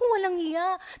to. Ako walang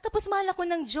hiya. Tapos mahal ako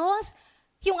ng Diyos.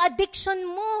 Yung addiction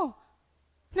mo,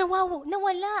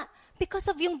 nawala. Because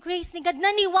of yung grace ni God.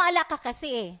 Naniwala ka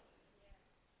kasi eh.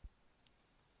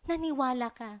 Naniwala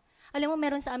ka. Alam mo,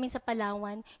 meron sa amin sa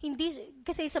Palawan, hindi,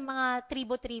 kasi sa mga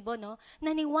tribo-tribo, no,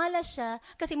 naniwala siya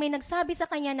kasi may nagsabi sa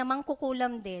kanya na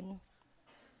mangkukulam din.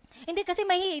 Hindi kasi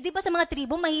di ba sa mga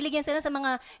tribo, mahilig yan sila sa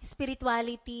mga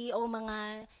spirituality o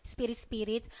mga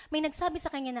spirit. May nagsabi sa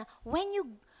kanya na, when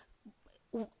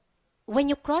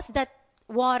you cross that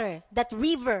water, that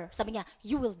river, sabi niya,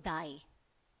 you will die.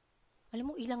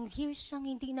 Alam mo, ilang years siyang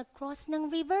hindi nag-cross ng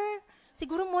river.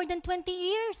 Siguro more than 20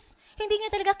 years. Hindi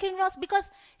niya talaga kinross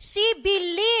because she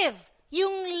believed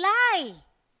yung lie.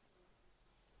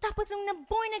 Tapos nung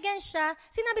na-born again siya,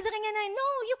 sinabi sa kanya na, no,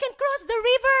 you can cross the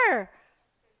river.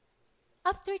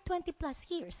 After 20 plus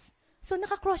years. So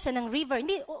nakakross siya ng river.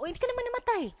 Hindi ka naman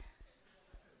namatay.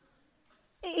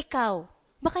 Ikaw,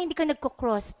 baka hindi ka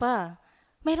nagko-cross pa.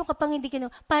 Mayroon ka pang hindi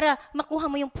para makuha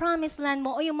mo yung promised land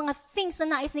mo o yung mga things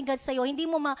na nais ni God sa'yo, hindi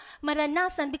mo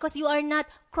maranasan because you are not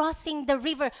crossing the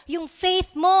river. Yung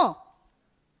faith mo.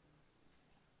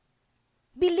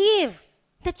 Believe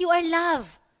that you are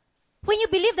loved. When you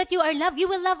believe that you are loved, you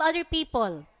will love other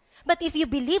people. But if you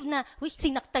believe na,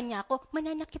 sinaktan niya ako,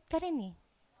 mananakit ka rin eh.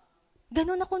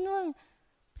 Ganun ako nun.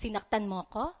 Sinaktan mo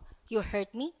ako, you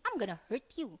hurt me, I'm gonna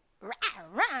hurt you. Rah,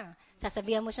 rah.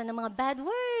 Sasabihan mo siya ng mga bad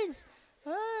words.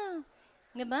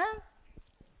 Diba?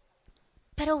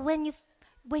 Pero when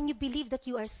you believe that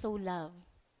you are so loved,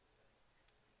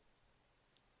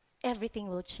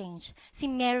 everything will change. Si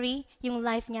Mary, yung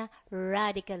life niya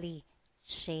radically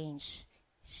changed.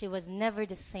 She was never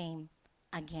the same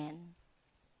again.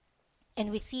 And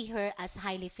we see her as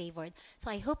highly favored. So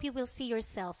I hope you will see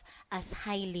yourself as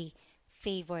highly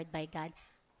favored by God,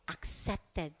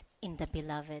 accepted in the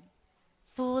beloved,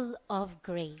 full of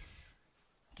grace.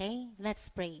 Okay,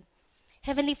 let's pray.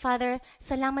 Heavenly Father,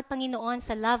 salamat Panginoon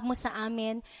sa love mo sa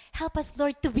amin. Help us,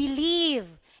 Lord, to believe.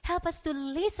 Help us to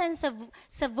listen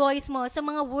sa voice mo, sa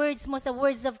mga words mo, sa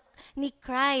words of ni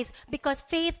Christ. Because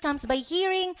faith comes by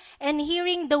hearing and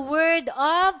hearing the word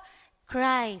of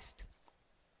Christ.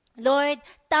 Lord,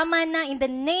 tama na in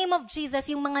the name of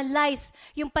Jesus yung mga lies,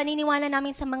 yung paniniwala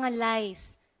namin sa mga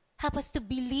lies. Help us to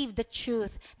believe the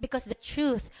truth because the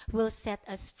truth will set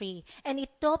us free. And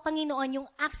ito, Panginoon, yung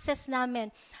access namin.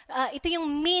 Ito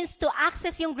yung means to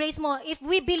access yung grace mo. If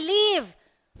we believe,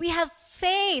 we have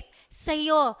faith sa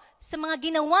iyo, sa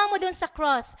mga ginawa mo dun sa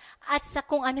cross, at sa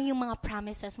kung ano yung mga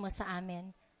promises mo sa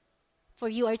amin. For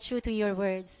you are true to your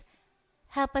words.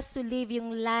 Help us to live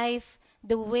yung life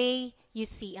the way you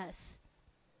see us.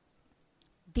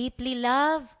 Deeply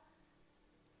loved,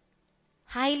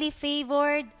 highly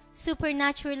favored,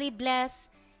 supernaturally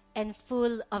blessed, and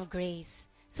full of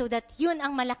grace. So that yun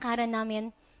ang malakaran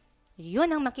namin, yun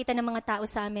ang makita ng mga tao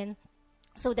sa amin,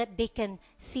 so that they can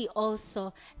see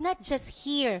also, not just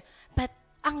here, but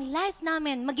ang life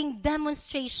namin maging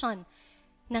demonstration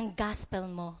ng gospel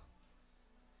mo.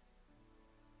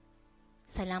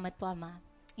 Salamat po, Ama.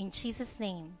 In Jesus'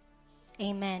 name,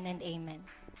 amen and amen.